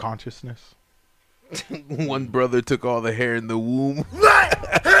levels of consciousness? One brother took all the hair in the womb.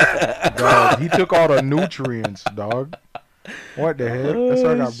 Dog, he took all the nutrients, dog. What the hell? That's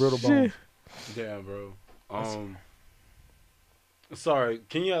why I got brittle bones. Damn, bro. Sorry.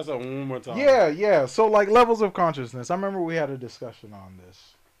 Can you ask that one more time? Yeah. So like levels of consciousness. I remember we had a discussion on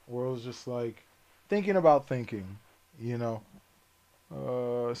this where it was just like thinking about thinking, you know.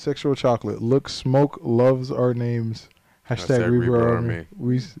 Sexual chocolate. Look, smoke loves our names. Hashtag Reaper Army.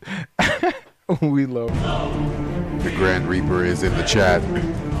 We love it. The Grand Reaper is in the chat,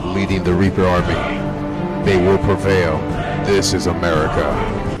 leading the Reaper Army. They will prevail. This is America.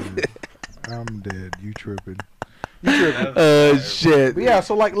 I'm dead. You tripping. Shit. But yeah,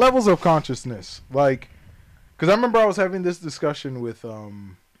 so like levels of consciousness. Like, because I remember I was having this discussion with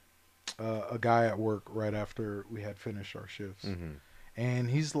a guy at work right after we had finished our shifts. And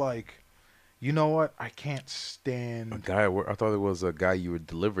he's like, you know what? I can't stand. A guy at work. I thought it was a guy you were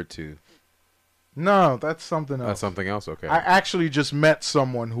delivered to. No, that's something else. That's something else. Okay. I actually just met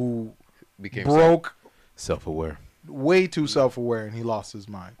someone who Became broke self-aware. way too self-aware and he lost his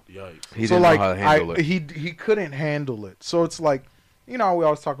mind. Yikes. He So didn't like know how to handle it. he couldn't handle it. So it's like, you know, we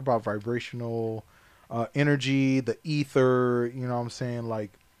always talk about vibrational energy, the ether, you know what I'm saying?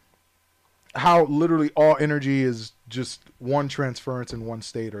 Like how literally all energy is just one transference in one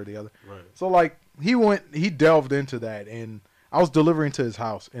state or the other. Right. So like he delved into that, and I was delivering to his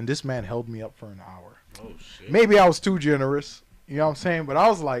house, and this man held me up for an hour. Oh shit. Maybe I was too generous, you know what I'm saying? But I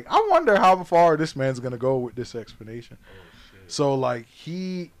was like, I wonder how far this man's gonna go with this explanation. Oh shit. So like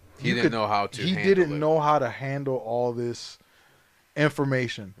he didn't know how to. He handle didn't it. know how to handle all this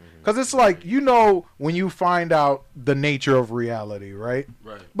information, because it's like, you know, when you find out the nature of reality, right?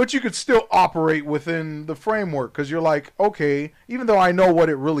 Right. But you could still operate within the framework, because you're like, okay, even though I know what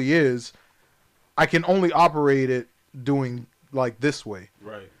it really is, I can only operate it doing like this way.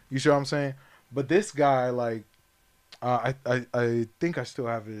 Right. You see what I'm saying? But this guy, like, I think I still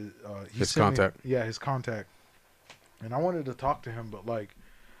have his contact. His contact. And I wanted to talk to him, but like,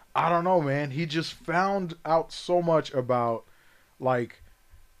 I don't know, man. He just found out so much about, like,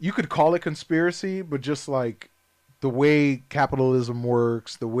 you could call it conspiracy, but just like the way capitalism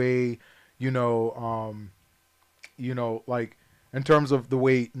works, the way, like in terms of the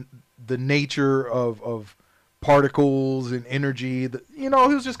way the nature of particles and energy, he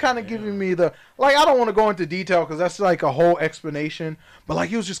was just kind of giving me the, like, I don't want to go into detail because that's like a whole explanation, but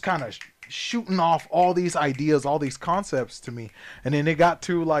like he was just kind of shooting off all these ideas, all these concepts to me. And then it got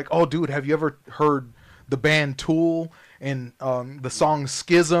to like, oh dude, have you ever heard the band Tool and the song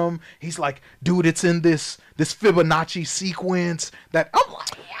Schism? He's like, dude, it's in this Fibonacci sequence that I'm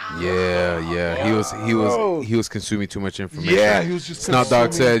like, yeah. He was consuming too much information. Yeah, he was just Snot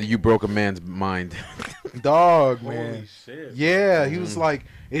Dog said you broke a man's mind. Dog, man. Holy shit. Yeah, he was like,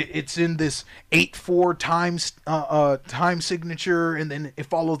 it's in this 8/4 time signature, and then it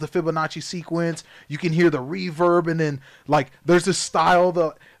follows the Fibonacci sequence. You can hear the reverb, and then like there's this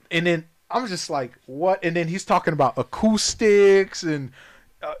style, and then I'm just like, what? And then he's talking about acoustics and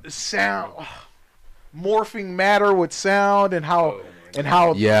sound, morphing matter with sound, and how.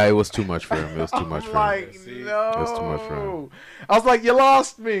 Yeah, it was too much for him. It was too much for him. No. It was too much for him. I was like, you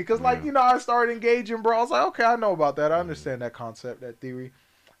lost me. Because, like, I started engaging, bro. I was like, okay, I know about that. I understand that concept, that theory.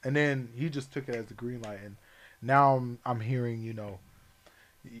 And then he just took it as the green light. And now I'm hearing,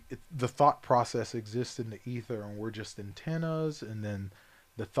 the thought process exists in the ether, and we're just antennas. And then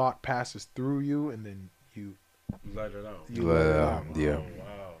the thought passes through you, and then you let it out. You let it out. Yeah. Oh,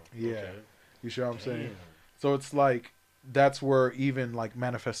 wow. Yeah. Okay. You see what I'm saying? So it's like, that's where even like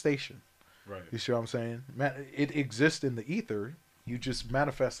manifestation. Right. You see what I'm saying? It exists in the ether. You just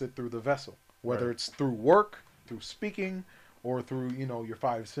manifest it through the vessel, whether it's through work, through speaking, or through your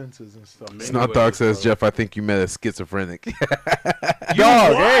five senses and stuff. Snot Dog says, Jeff, I think you met a schizophrenic.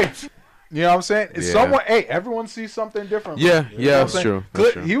 Dog, hey. You know what I'm saying? Yeah. Everyone sees something different. Yeah, that's true.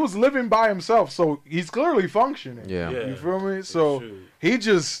 That's true. He was living by himself, so he's clearly functioning. Yeah. You feel me? So he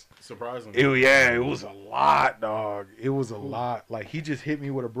just... Surprisingly. It was a lot, dog. It was a lot. Like, he just hit me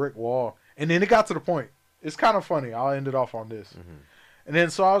with a brick wall. And then it got to the point. It's kind of funny. I'll end it off on this. Mm-hmm. And then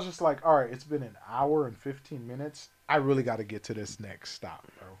so I was just like, all right, it's been an hour and 15 minutes. I really got to get to this next stop,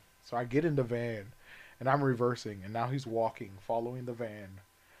 bro. So I get in the van, and I'm reversing. And now he's walking, following the van.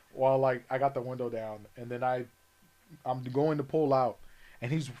 While, like, I got the window down. And then I'm going to pull out.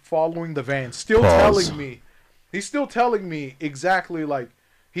 And he's following the van, still telling me. He's still telling me exactly, like,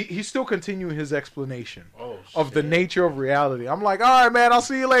 He's still continuing his explanation of the nature of reality. I'm like, all right, man, I'll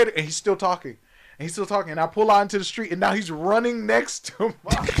see you later. And he's still talking. And I pull out into the street, and now he's running next to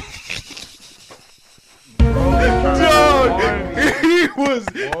my...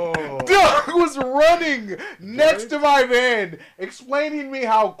 Dog was running next to my van, explaining me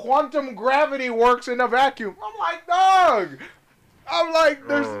how quantum gravity works in a vacuum. I'm like, dog.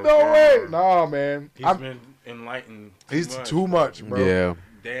 There's no way. No, man. He's been enlightened. He's too much, bro. Yeah.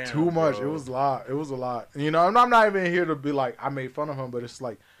 Damn, too much. Bro. It was a lot. It was a lot. And I'm not even here to be like, I made fun of him, but it's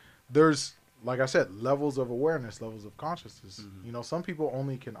like, there's, like I said, levels of awareness, levels of consciousness. Mm-hmm. Some people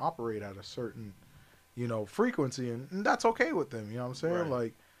only can operate at a certain, frequency, and that's okay with them. You know what I'm saying?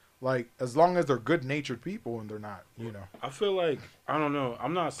 Right. Like as long as they're good-natured people and they're not, I feel like, I don't know.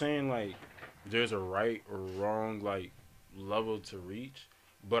 I'm not saying like there's a right or wrong like level to reach,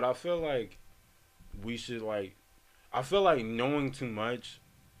 but I feel like we should I feel like knowing too much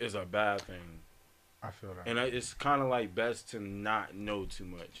is a bad thing. I feel that. And it's kind of like best to not know too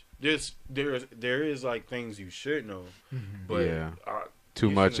much. There is like things you should know, but too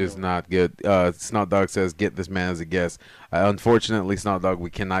much is not good. Snot Dog says, get this man as a guest. Unfortunately, Snot Dog,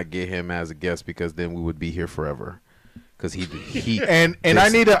 we cannot get him as a guest because then we would be here forever. Because he and I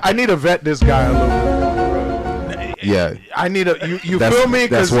need to vet this guy a little bit. Yeah, I need you feel me?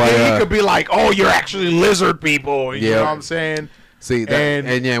 Because he could be like, oh, you're actually lizard people. You know what I'm saying? See that,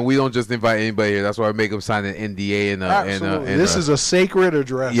 and yeah, we don't just invite anybody here. That's why I make them sign an NDA and this is a sacred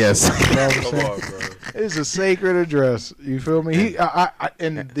address. Yes, you know what I'm saying? It's a sacred address. You feel me?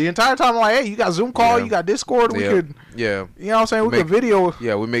 And the entire time I'm like, hey, you got Zoom call, you got Discord. We could, you know what I'm saying? We could video.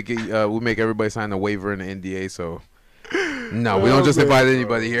 Yeah, we make it. We make everybody sign a waiver and an NDA. So no, we don't just invite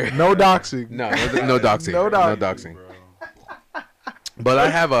anybody here. No doxing. No doxing. No doxing. But I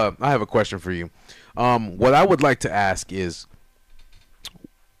have a question for you. What I would like to ask is,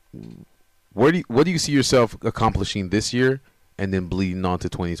 what do you see yourself accomplishing this year, and then bleeding on to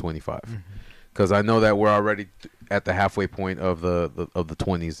 2025? Because I know that we're already at the halfway point of the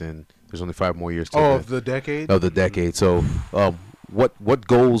 20s, and there's only 5 more years. Of the decade. Of the decade. So, what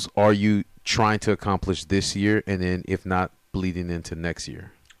goals are you trying to accomplish this year, and then if not, bleeding into next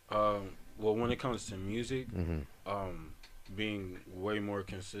year? Well, when it comes to music, being way more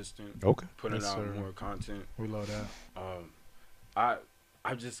consistent. Okay. Putting out more content. We love that.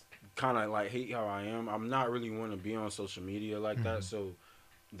 I just kind of like hate how I am. I'm not really want to be on social media like that. So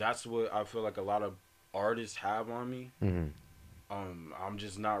that's what I feel like a lot of artists have on me. I'm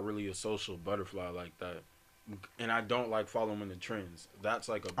just not really a social butterfly like that. And I don't like following the trends. That's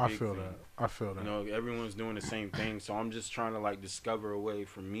like a big thing. I feel that. You know, everyone's doing the same thing. So I'm just trying to like discover a way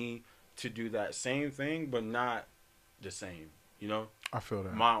for me to do that same thing, but not the same. You know? I feel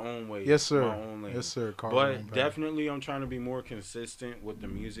that. My own way. Yes, sir. My own lane. Yes, sir. But definitely I'm trying to be more consistent with the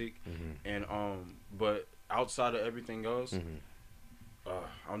music. And but outside of everything else,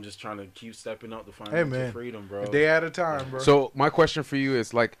 I'm just trying to keep stepping up the financial freedom, bro. A day at a time, bro. So my question for you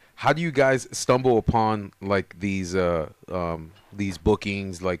is, like, how do you guys stumble upon like these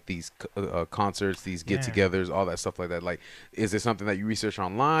bookings, like these concerts, these get-togethers, all that stuff like that? Like, is it something that you research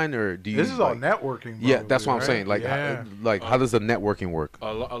online, or do you? This is all networking. Probably, yeah, that's what I'm saying. Like, how does the networking work?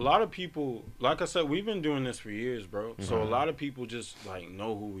 A lot of people, like I said, we've been doing this for years, bro. So a lot of people just like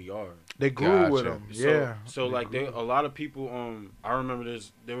know who we are. They grew with them. So like a lot of people. I remember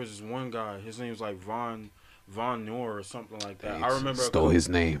there was this one guy. His name was like Von Noor or something like that. I remember stole his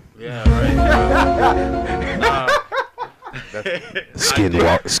name. Yeah, right.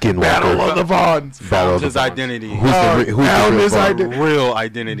 Skinwalker. Battle of the Vons. Found his identity. Who's the real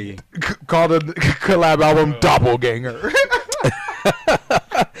identity? Called a collab album Doppelganger.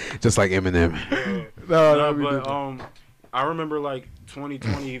 Just like Eminem. But I remember like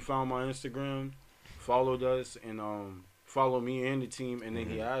 2020, he found my Instagram, followed us, and followed me and the team, and then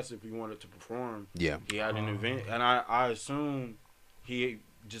he asked if we wanted to perform. Yeah. He had an event, and I assumed he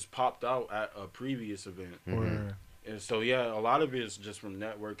just popped out at a previous event. And so, yeah, a lot of it is just from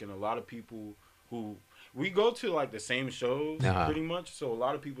networking. A lot of people who we go to like the same shows pretty much. So a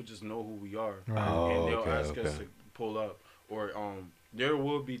lot of people just know who we are, and they'll ask us to pull up. Or there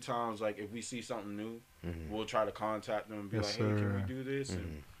will be times like if we see something new, we'll try to contact them and be like, "Hey, can we do this?"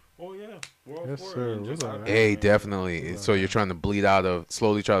 And oh yeah, we're all for it. Hey, definitely. So you're trying to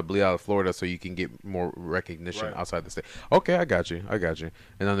slowly try to bleed out of Florida so you can get more recognition outside the state. Okay, I got you.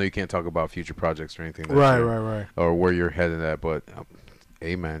 And I know you can't talk about future projects or anything. Right. Or where you're headed at, but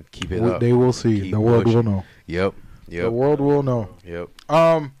hey, man, keep it up. They will see. Keep the world will know. Yep. The world will know. Yep.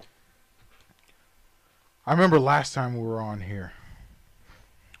 I remember last time we were on here,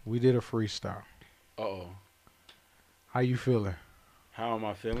 we did a freestyle. How you feeling? How am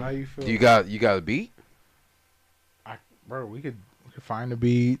I feeling? How you feeling? You got a beat? Bro, we could find a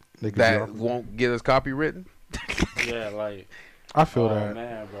beat that won't get us copywritten. Yeah, like I feel that.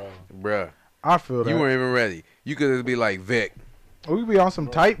 Man, bruh. I feel that. You weren't even ready. You could be like Vic. We could be on some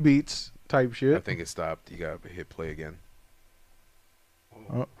tight beats type shit. I think it stopped. You gotta hit play again.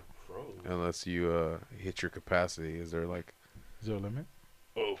 Unless you hit your capacity. Is there a limit?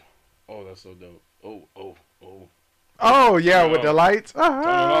 Oh, that's so dope. Oh yeah, with the lights.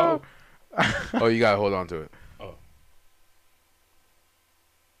 Oh, you gotta hold on to it. Oh,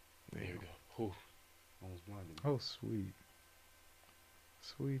 there you go. Almost blinded. Oh, sweet.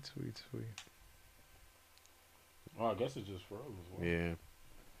 Oh, I guess it just froze as well. Yeah.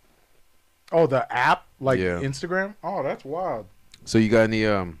 Oh, the app, Instagram. Oh, that's wild. So you got any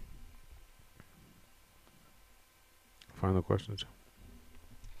final questions?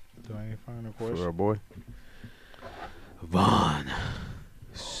 Do I need final questions for our boy Von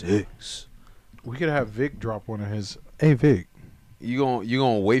 6? We could have Vic drop one of his. Hey, Vic. You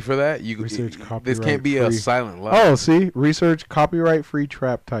gonna wait for that? You research copyright. This can't be free. A silent live. Oh, see, research copyright free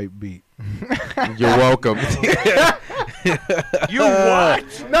trap type beat. You're welcome. You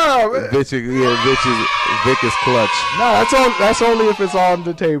what? No, Vic is clutch. No, that's only if it's on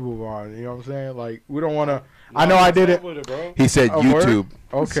the table, Vaughn. You know what I'm saying? Like, we don't want to. I know I did it. He said YouTube.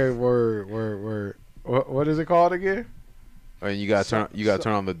 Word? Okay, word. What is it called again? And you got to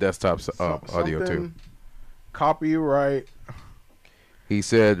turn on the desktop audio too. Copyright. He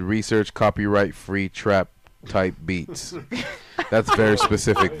said research copyright free trap type beats. That's very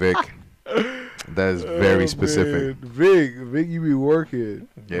specific, Vic. That is very specific. Man. Vic, you be working.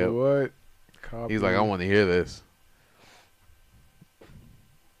 Yeah. What? He's like, I want to hear this.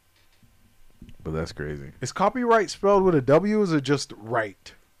 But that's crazy. Is copyright spelled with a W or is it just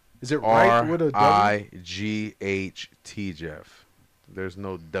right? Is it right with a W? R-I-G-H-T, Jeff. There's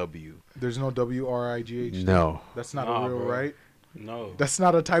no W. There's no W-R-I-G-H-T? No. That's not a real right? No. That's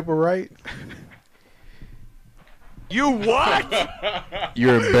not a type of right? You what?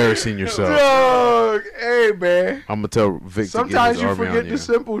 You're embarrassing yourself. Dog, hey, man. I'm going to tell Vic Sometimes to get his army on you. Sometimes you forget the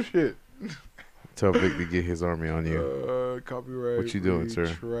simple shit. Tell Vic to get his army on you. Copyright. What you doing, sir?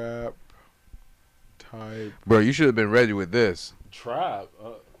 Trap type. Bro, you should have been ready with this. Trap.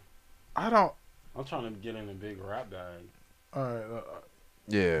 I'm trying to get in a big rap bag. All right.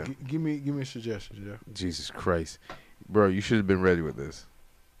 Yeah. Give me a suggestion, Jeff. Jesus Christ. Bro, you should have been ready with this.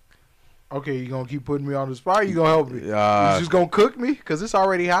 Okay, you going to keep putting me on the spot or you going to help me? You just going to cook me? Because it's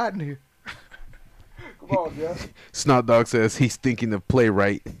already hot in here. Come on, Jeff. Snot Dog says he's thinking of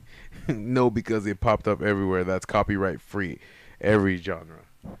playwright. No, because it popped up everywhere. That's copyright free. Every genre.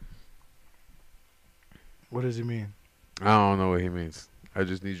 What does he mean? I don't know what he means. I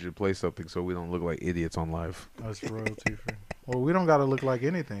just need you to play something so we don't look like idiots on live. That's royalty free. Well, we don't got to look like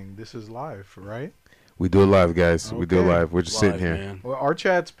anything. This is live, right? We do it live, guys. Okay. We do it live. We're just sitting here. Man. Well, our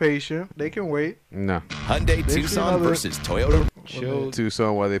chat's patient. They can wait. No. Hyundai Tucson versus Toyota.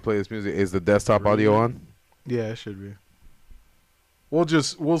 Tucson, while they play this music, is the desktop audio on? Yeah, it should be.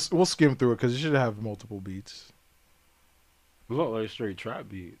 We'll skim through it because it should have multiple beats. We look like straight trap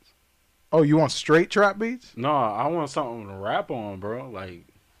beats. Oh, you want straight trap beats? No, I want something to rap on, bro. Like,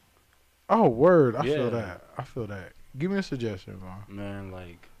 oh, word. I feel Yeah. that. Give me a suggestion, Vaughn. man,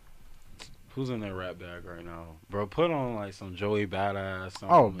 like, who's in that rap bag right now? Bro, put on, like, some Joey Badass. Something,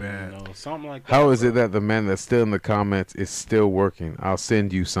 Oh, man. You know, something like that. How is bro. it that the man that's still in the comments is still working? I'll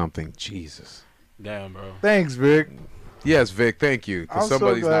send you something. Jesus. Damn, bro. Thanks, Vic. Yes, Vic, thank you. Because I'm so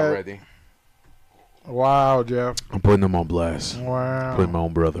somebody's not glad. ready. Wow, Jeff. I'm putting them on blast. Wow. Putting my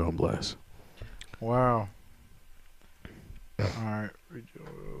own brother on blast. Wow. All right.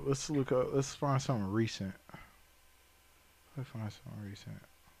 Let's look up. Let's find something recent. Let's find something recent.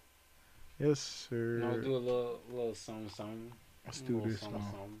 Yes, sir. No, do a little something. Let's do this one.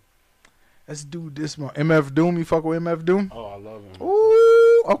 Something. Let's do this one. MF Doom. You fuck with MF Doom? Oh, I love him.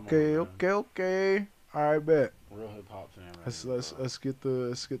 Ooh. Come Okay. on, man. Okay. All right, bet. Real hip hop fan. Right Let's get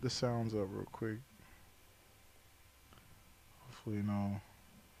the sounds up real quick. Hopefully, no.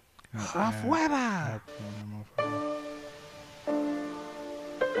 Afuera.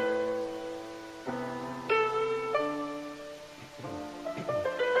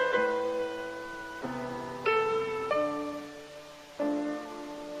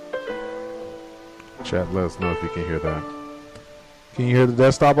 Chat, let us know if you can hear that. Can you hear the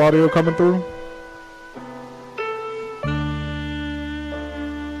desktop audio coming through?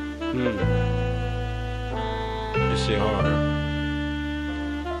 This shit hard.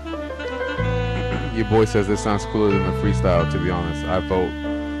 Your boy says this sounds cooler than the freestyle, to be honest. I vote.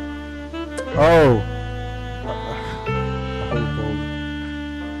 Oh.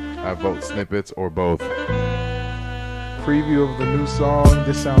 I vote snippets or both. Preview of the new song.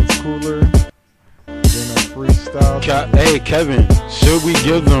 This sounds cooler than a freestyle. Hey, Kevin, should we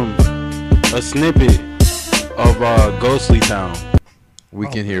give them a snippet of Ghostly Town? We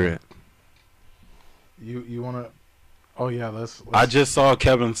can hear it. You wanna? Oh yeah, let's I just saw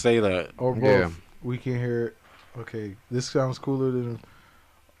Kevin say that. or both. Yeah. We can hear it. Okay, this sounds cooler than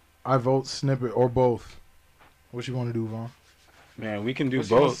I vote snippet or both. What you want to do, Vaughn? Man, we can do What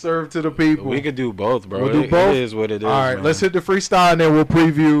you wanna both. serve to the people. We could do both, bro. We'll do both? It is what it is. All right, man. let's hit the freestyle and then we'll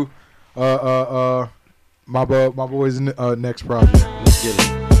preview my boy's next project. Let's get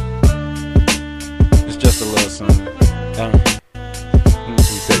it. It's just a little something. He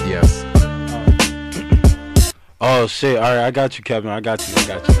said yes. Oh shit! All right, I got you, Kevin. I got you.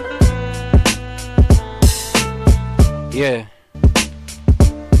 Yeah,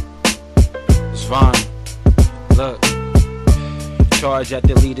 it's fine. Look, charge at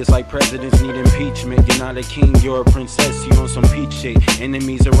the leaders like presidents need impeachment. You're not a king, you're a princess, you on some peach shit.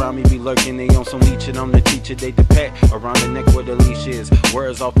 Enemies around me be lurking, they on some leeching. I'm the teacher, they the pet around the neck where the leash is.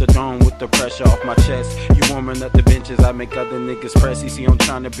 Words off the dome with the pressure off my chest. You warming up the benches, I make other niggas press. You see I'm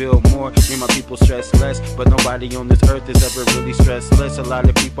trying to build more, me my people stress less. But nobody on this earth is ever really stressless. A lot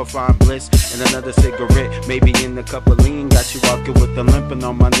of people find bliss in another cigarette, maybe in a cup of lean. Got you walking with the limp, and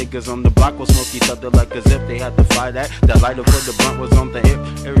all my niggas on the block will smoke each other like as if they had to fly that. That lighter for the blunt was on the hip.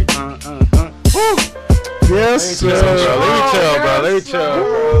 Every Woo! Yes, sir. Let me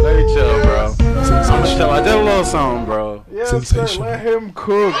chill, bro. I did a little song, bro. Yes, sir. Let him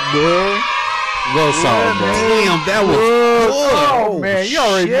cook, bro. Little song, bro. Damn, that was Oh, good. man, you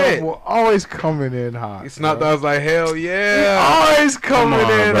already know. We're always coming in hot. It's not that I was like, hell We're yeah. always coming Come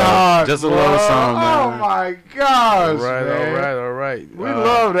on, in bro. hot. Just a bro. little song, man. Oh my gosh, man. All right. We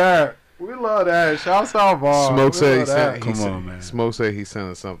love that. We love that. Shouts out, Bob. Smoke We said he love sent. that. Come on, man. Smoke said he sent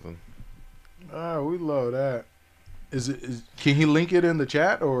us something. We love that. Can he link it in the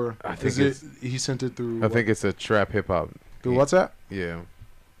chat, or I think he sent it through? I think it's a trap hip hop. through WhatsApp. Yeah.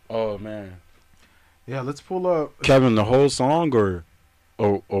 Oh man, Yeah, let's pull up. Kevin, the whole song or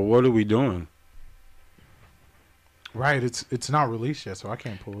what are we doing? Right, it's not released yet, so I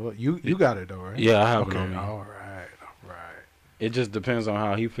can't pull it up. You got it though, right? Yeah, I have Okay. it on me. All right. It just depends on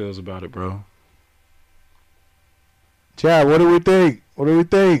how he feels about it, bro. Chad, what do we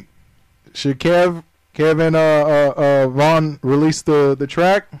think? Should Kev and Vaughn release the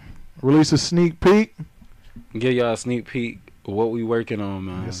track? Release a sneak peek? Give y'all a sneak peek of what we working on,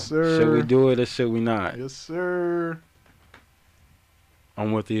 man. Yes, sir. Should we do it or should we not? Yes, sir.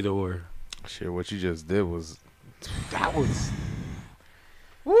 I'm with either or. Shit, what you just did was. That was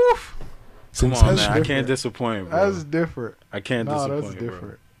woof. Come on, man. I can't disappoint, bro. That's different. I can't No, disappoint, that's different.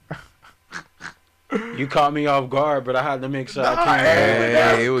 bro. You caught me off guard, but I had to make sure I Nah, came.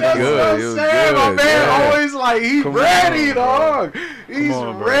 Hey, it was that's good. what I'm It was saying. good. My man Yeah. always like he's Come ready, on, bro. dog. He's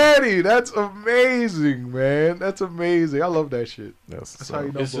on, bro. ready. That's amazing, man. That's amazing. I love that shit. That's how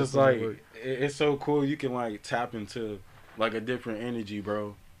you know. It's both just of them like work. it's so cool. You can like tap into like a different energy,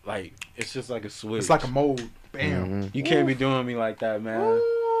 bro. Like it's just like a switch. It's like a mode. Bam. Mhm. You can't be doing me like that, man.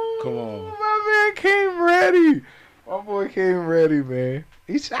 Ooh, Come on. my man came ready. My boy came ready, man.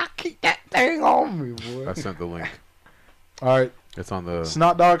 He said, "I keep that thing on me, boy." I sent the link. All right. It's on the.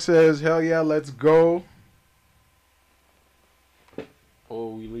 Snot Dog says, "Hell yeah, let's go."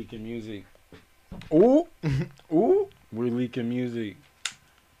 Oh, we leaking music. Ooh, ooh. We're leaking music.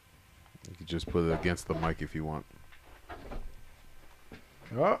 You can just put it against the mic if you want.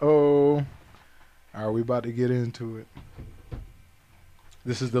 Uh-oh. Are we about to get into it?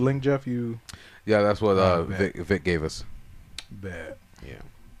 This is the link, Jeff. You Yeah, that's what Oh, bet. Vic gave us. bet. Yeah.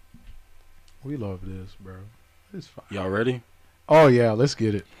 We love this, bro. It's fine. Y'all ready? Oh yeah, let's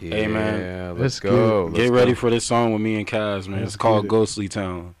get it. Hey, man. Yeah, Let's let's get go. it. Let's Get ready go. for this song with me and Kaz, man. Let's It's called get it. Ghostly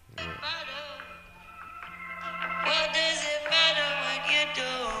Town. What does it matter when you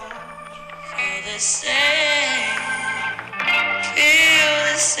don't feel the same? Feel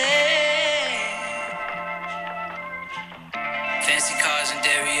the same. Fancy cars and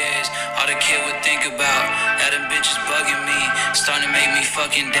derrieres, all the kid would think about. That them bitches bugging me, starting to make me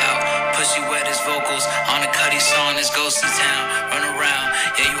fucking doubt. Pussy wet as vocals on a Cuddy song, this Ghostly Town. Run around,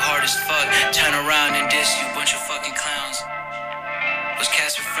 yeah, you hard as fuck. Turn around and diss you, bunch of fucking clowns. Was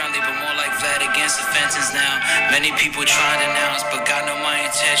Casper friendly, but more like Vlad against the fences now. Many people trying to announce, but God know my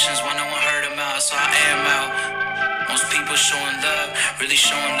intentions when no one heard them out, so I am out. Most people showing love, really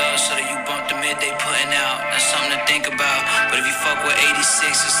showing love, so that you bump the mid they putting out. That's something to think about. But if you fuck with 86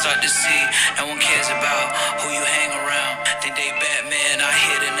 and start to see, no one cares about who you hang around. Think they Batman, I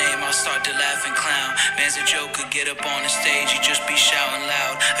hear the name, I'll start to laugh and clown. Man's a joker, get up on the stage, you just be shouting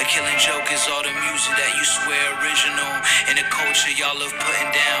loud. A killing joke is all the music that you swear original. In the culture y'all love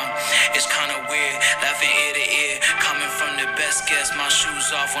putting down. It's kinda weird, laughing ear to ear. Coming from the best guess, my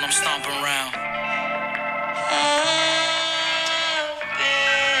shoes off when I'm stomping around.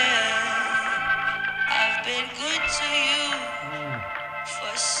 I've been good to you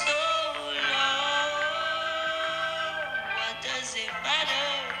for so long. What does it matter?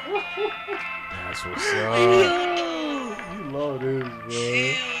 That's what's up. You love this, bro.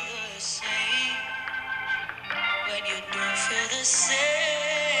 Feel the same when you don't feel the same.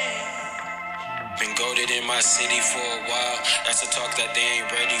 Been goated in my city for a while. That's a talk that they ain't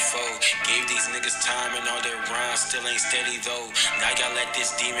ready for. Gave these niggas time and all their rounds still ain't steady though. Now y'all let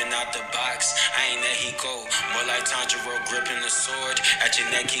this demon out the box. I ain't let he go. More like Tanjiro gripping the sword. At your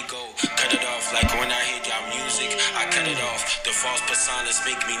neck he go. Cut it off like when I hear y'all music. I cut it off. The false personas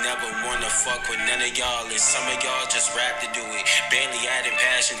make me never wanna fuck with none of y'all. And some of y'all just rap to do it. Barely adding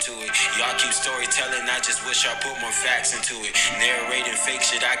passion to it. Y'all keep storytelling. I just wish I put more facts into it. Narrating fake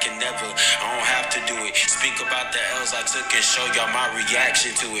shit I can never. I don't have to do it. Speak about the L's I took and show y'all my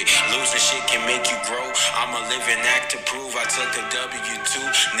reaction to it. Losing shit can make you grow. I'm a living act to prove I took a W2.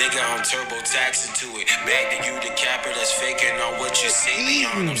 Nigga, I'm turbo taxing to it. Back to you, the capper that's faking on what you say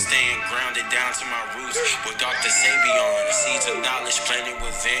beyond. I'm staying grounded down to my roots with Dr. Sabion. Seeds of knowledge planted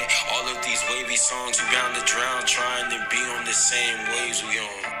within. All of these wavy songs, you bound to drown. Trying to be on the same waves we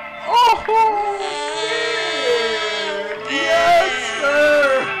on. Oh, yes,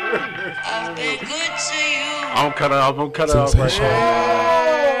 sir. I've been good to you. I'm cut off right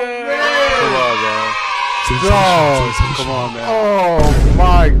Dog. Come on, man. Oh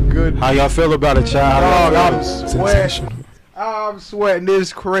my goodness. How y'all feel about it, Dog, child? I'm sweating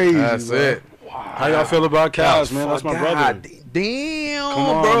this crazy. That's bro. it. How y'all feel about Kaz, man? That's my brother. Damn, Come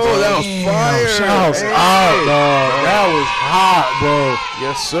on, bro. bro. That was fire. Shouts Hey. out, dog. That was hot, bro.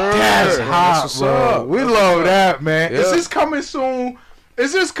 Yes, sir. That's hot, what's bro. up. We That's love what's up. that, man. Yeah. Is this coming soon?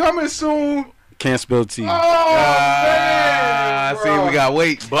 Is this coming soon? Can't spill tea. Oh, man, See, bro. we got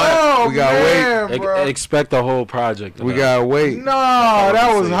wait, but Oh, we got man, wait. bro. Expect the whole project. We got wait. No,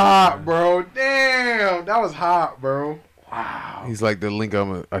 that was say, hot, man. bro. Damn, that was hot, bro. Wow. He's like the link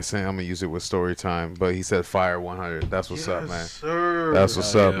I'm gonna use it with story time, but he said fire 100. That's what's up, man. Sir. That's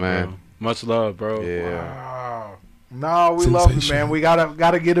what's up, man. Bro. Much love, bro. Yeah. Wow. No, we love it, man. We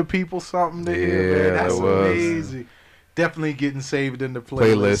gotta get the people something to hear, Yeah, man. That's that was. amazing. Definitely getting saved in the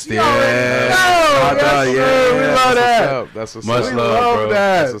playlist. Playlist, You yeah. already know. Shout Yes, out, sir. yeah. We love That's that. what's up. That's what's Much up. We love, love bro.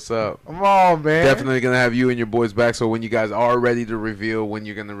 that. That's what's up. Come on, man. Definitely gonna have you and your boys back. So when you guys are ready to reveal when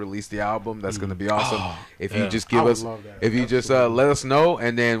you're gonna release the album, that's gonna be awesome. If you yeah. just I give would us, love that. if you just Absolutely. let us know,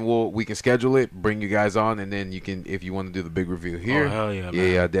 and then we can schedule it, bring you guys on, and then you can, if you want to do the big review here, Oh, hell yeah,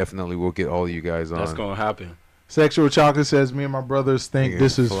 man. yeah, definitely we'll get all you guys on. That's gonna happen. Sexual Chocolate says, me and my brothers think Yeah,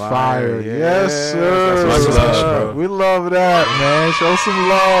 this is fire. fire. Yeah. Yes, sir. That's what's up, bro. We love that, man. Show some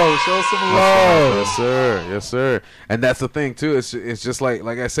love. Show some love. Yes, sir. Yes, sir. And that's the thing too. It's just like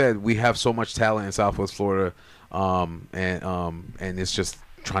I said, we have so much talent in Southwest Florida, and it's just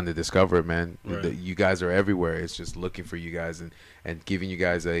trying to discover it, man. Right. You guys are everywhere. It's just looking for you guys and giving you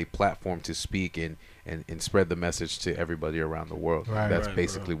guys a platform to speak and spread the message to everybody around the world. Right. That's Right,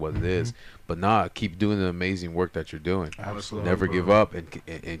 basically what it is. But nah, keep doing the amazing work that you're doing. Absolutely. Never give up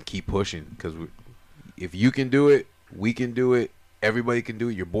and keep pushing, because if you can do it, we can do it. Everybody can do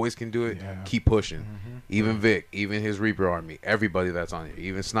it. Your boys can do it. Yeah. Keep pushing. Even Vic, even his Reaper Army, everybody that's on here,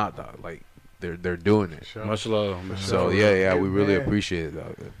 even Snot Dog, like they're doing it. Sure. Much love. So yeah, we really Amen. appreciate it,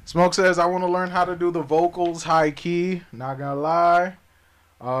 dog. Smoke says, I want to learn how to do the vocals high key. Not gonna lie.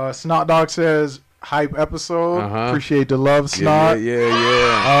 Snot Dog says, hype episode. Uh-huh. Appreciate the love, Yeah, Snot.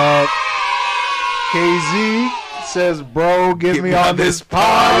 yeah. KZ says, bro, get me on this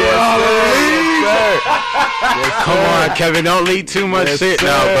pod. Come on, Kevin. Don't leak too much shit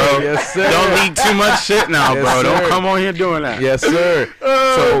now, bro. Yes, sir. Don't leak too much shit now, Yes, bro. sir. Don't come on here doing that. Yes, sir.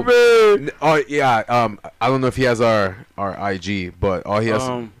 Oh, man. Oh yeah. I don't know if he has our IG, but all he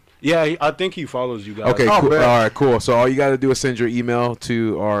has. Yeah, I think he follows you guys. Okay, Oh, cool. bet. All right, cool. So all you got to do is send your email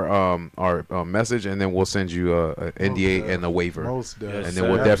to our message, and then we'll send you a NDA and a waiver. Most Yes, And then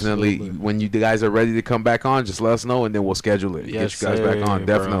we'll sir. definitely, Absolutely. when you guys are ready to come back on, just let us know, and then we'll schedule it. Yes, Get you guys back sir, on,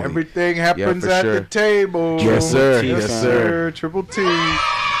 bro. definitely. Everything happens for at sure. the table. Yes, sir. Yes, Yes, sir. Triple T. Come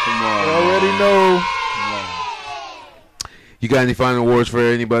on. You already know. You got any final words for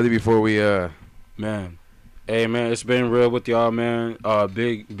anybody before we? Man. Hey, man, it's been real with y'all, man.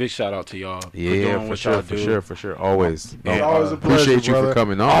 Big shout out to y'all. Yeah, doing for what sure, y'all for do. sure, for sure. Always. It's It's always a pleasure, Appreciate you brother. for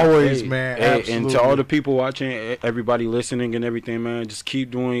coming on. Always, Hey, man. hey, Absolutely. and to all the people watching, everybody listening and everything, man, just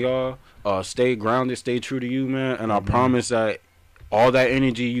keep doing y'all. Stay grounded, stay true to you, man. And I promise that all that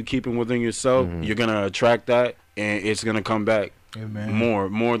energy you keeping within yourself, you're gonna attract that, and it's gonna come back Amen.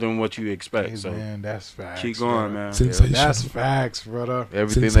 more than what you expect. So Amen. That's facts. keep going, brother. man. That's facts, brother.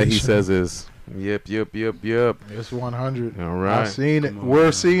 Everything that he says is yep. It's 100. All right. I've seen it. Come on, We're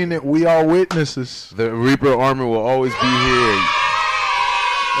man. seeing it. We are witnesses. The Reaper armor will always be here.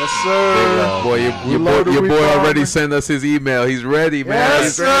 Yes, sir. Boy, We love the your boy Reaper already armor. sent us his email. He's ready, man. Yes,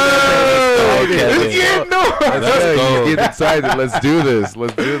 He's sir. ready. It's getting on. Let's go. Get excited. Let's do this.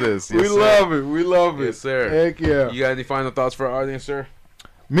 Let's do this. Yes, We sir. love it. We love it. Yes, sir. Heck yeah. You got any final thoughts for our audience, sir?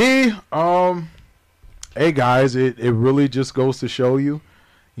 Me, hey guys, it really just goes to show you,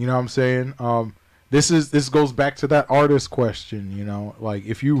 you know what I'm saying? This goes back to that artist question, you know, like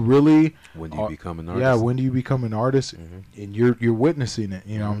if you really When do you become an artist? Yeah, when do you become an artist? And you're witnessing it,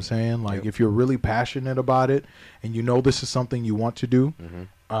 you know what I'm saying? Like if you're really passionate about it and you know this is something you want to do,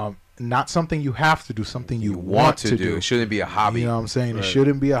 not something you have to do, something you want to do. It shouldn't be a hobby. You know what I'm saying? Right. It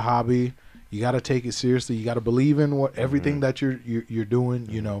shouldn't be a hobby. You got to take it seriously. You got to believe in what everything that you're doing,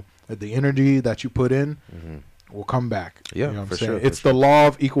 you know, the energy that you put in will come back. Yeah, you know what for I'm saying? sure. It's the law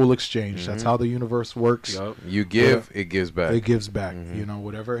of equal exchange. That's how the universe works. Yep. You give, it gives back. It gives back. You know,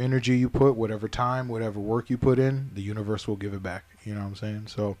 whatever energy you put, whatever time, whatever work you put in, the universe will give it back. You know what I'm saying?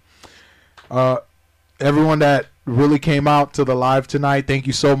 So, everyone that really came out to the live tonight, thank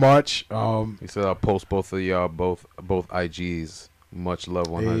you so much. He said I'll post both of y'all, both IGs. Much love,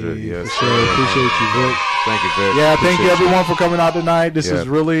 100. Hey, Yes, for sure. Appreciate you, Vic. Thank you, Vic. Yeah, thank you Appreciate everyone for coming out tonight. This is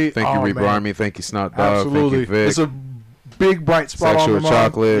really Thank you, Reaper man. Army. Thank you, Snot Dog. Absolutely. Thank you, Vic. It's a big bright spot Sexual on the mind.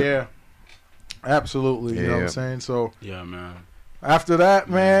 Chocolate. Yeah, absolutely. You know what I'm saying? So Yeah, man. after that,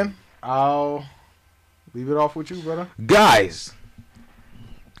 man, I'll leave it off with you, brother. Guys,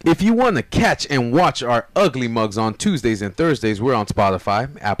 if you want to catch and watch our ugly mugs on Tuesdays and Thursdays, we're on Spotify,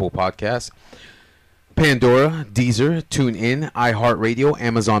 Apple Podcasts, Pandora, Deezer, TuneIn, iHeartRadio,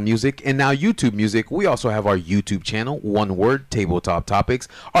 Amazon Music, and now YouTube Music. We also have our YouTube channel, One Word, Tabletop Topics,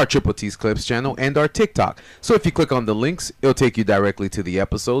 our Triple T's Clips channel, and our TikTok. So if you click on the links, it'll take you directly to the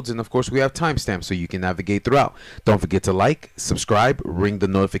episodes, and of course we have timestamps so you can navigate throughout. Don't forget to like, subscribe, ring the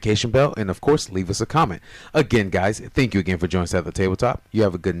notification bell, and of course leave us a comment. Again, guys, thank you again for joining us at the Tabletop. You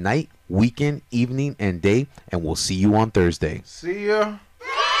have a good night, weekend, evening, and day, and we'll see you on Thursday. See ya.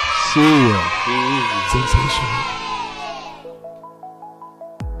 See ya. Easy. Sensational.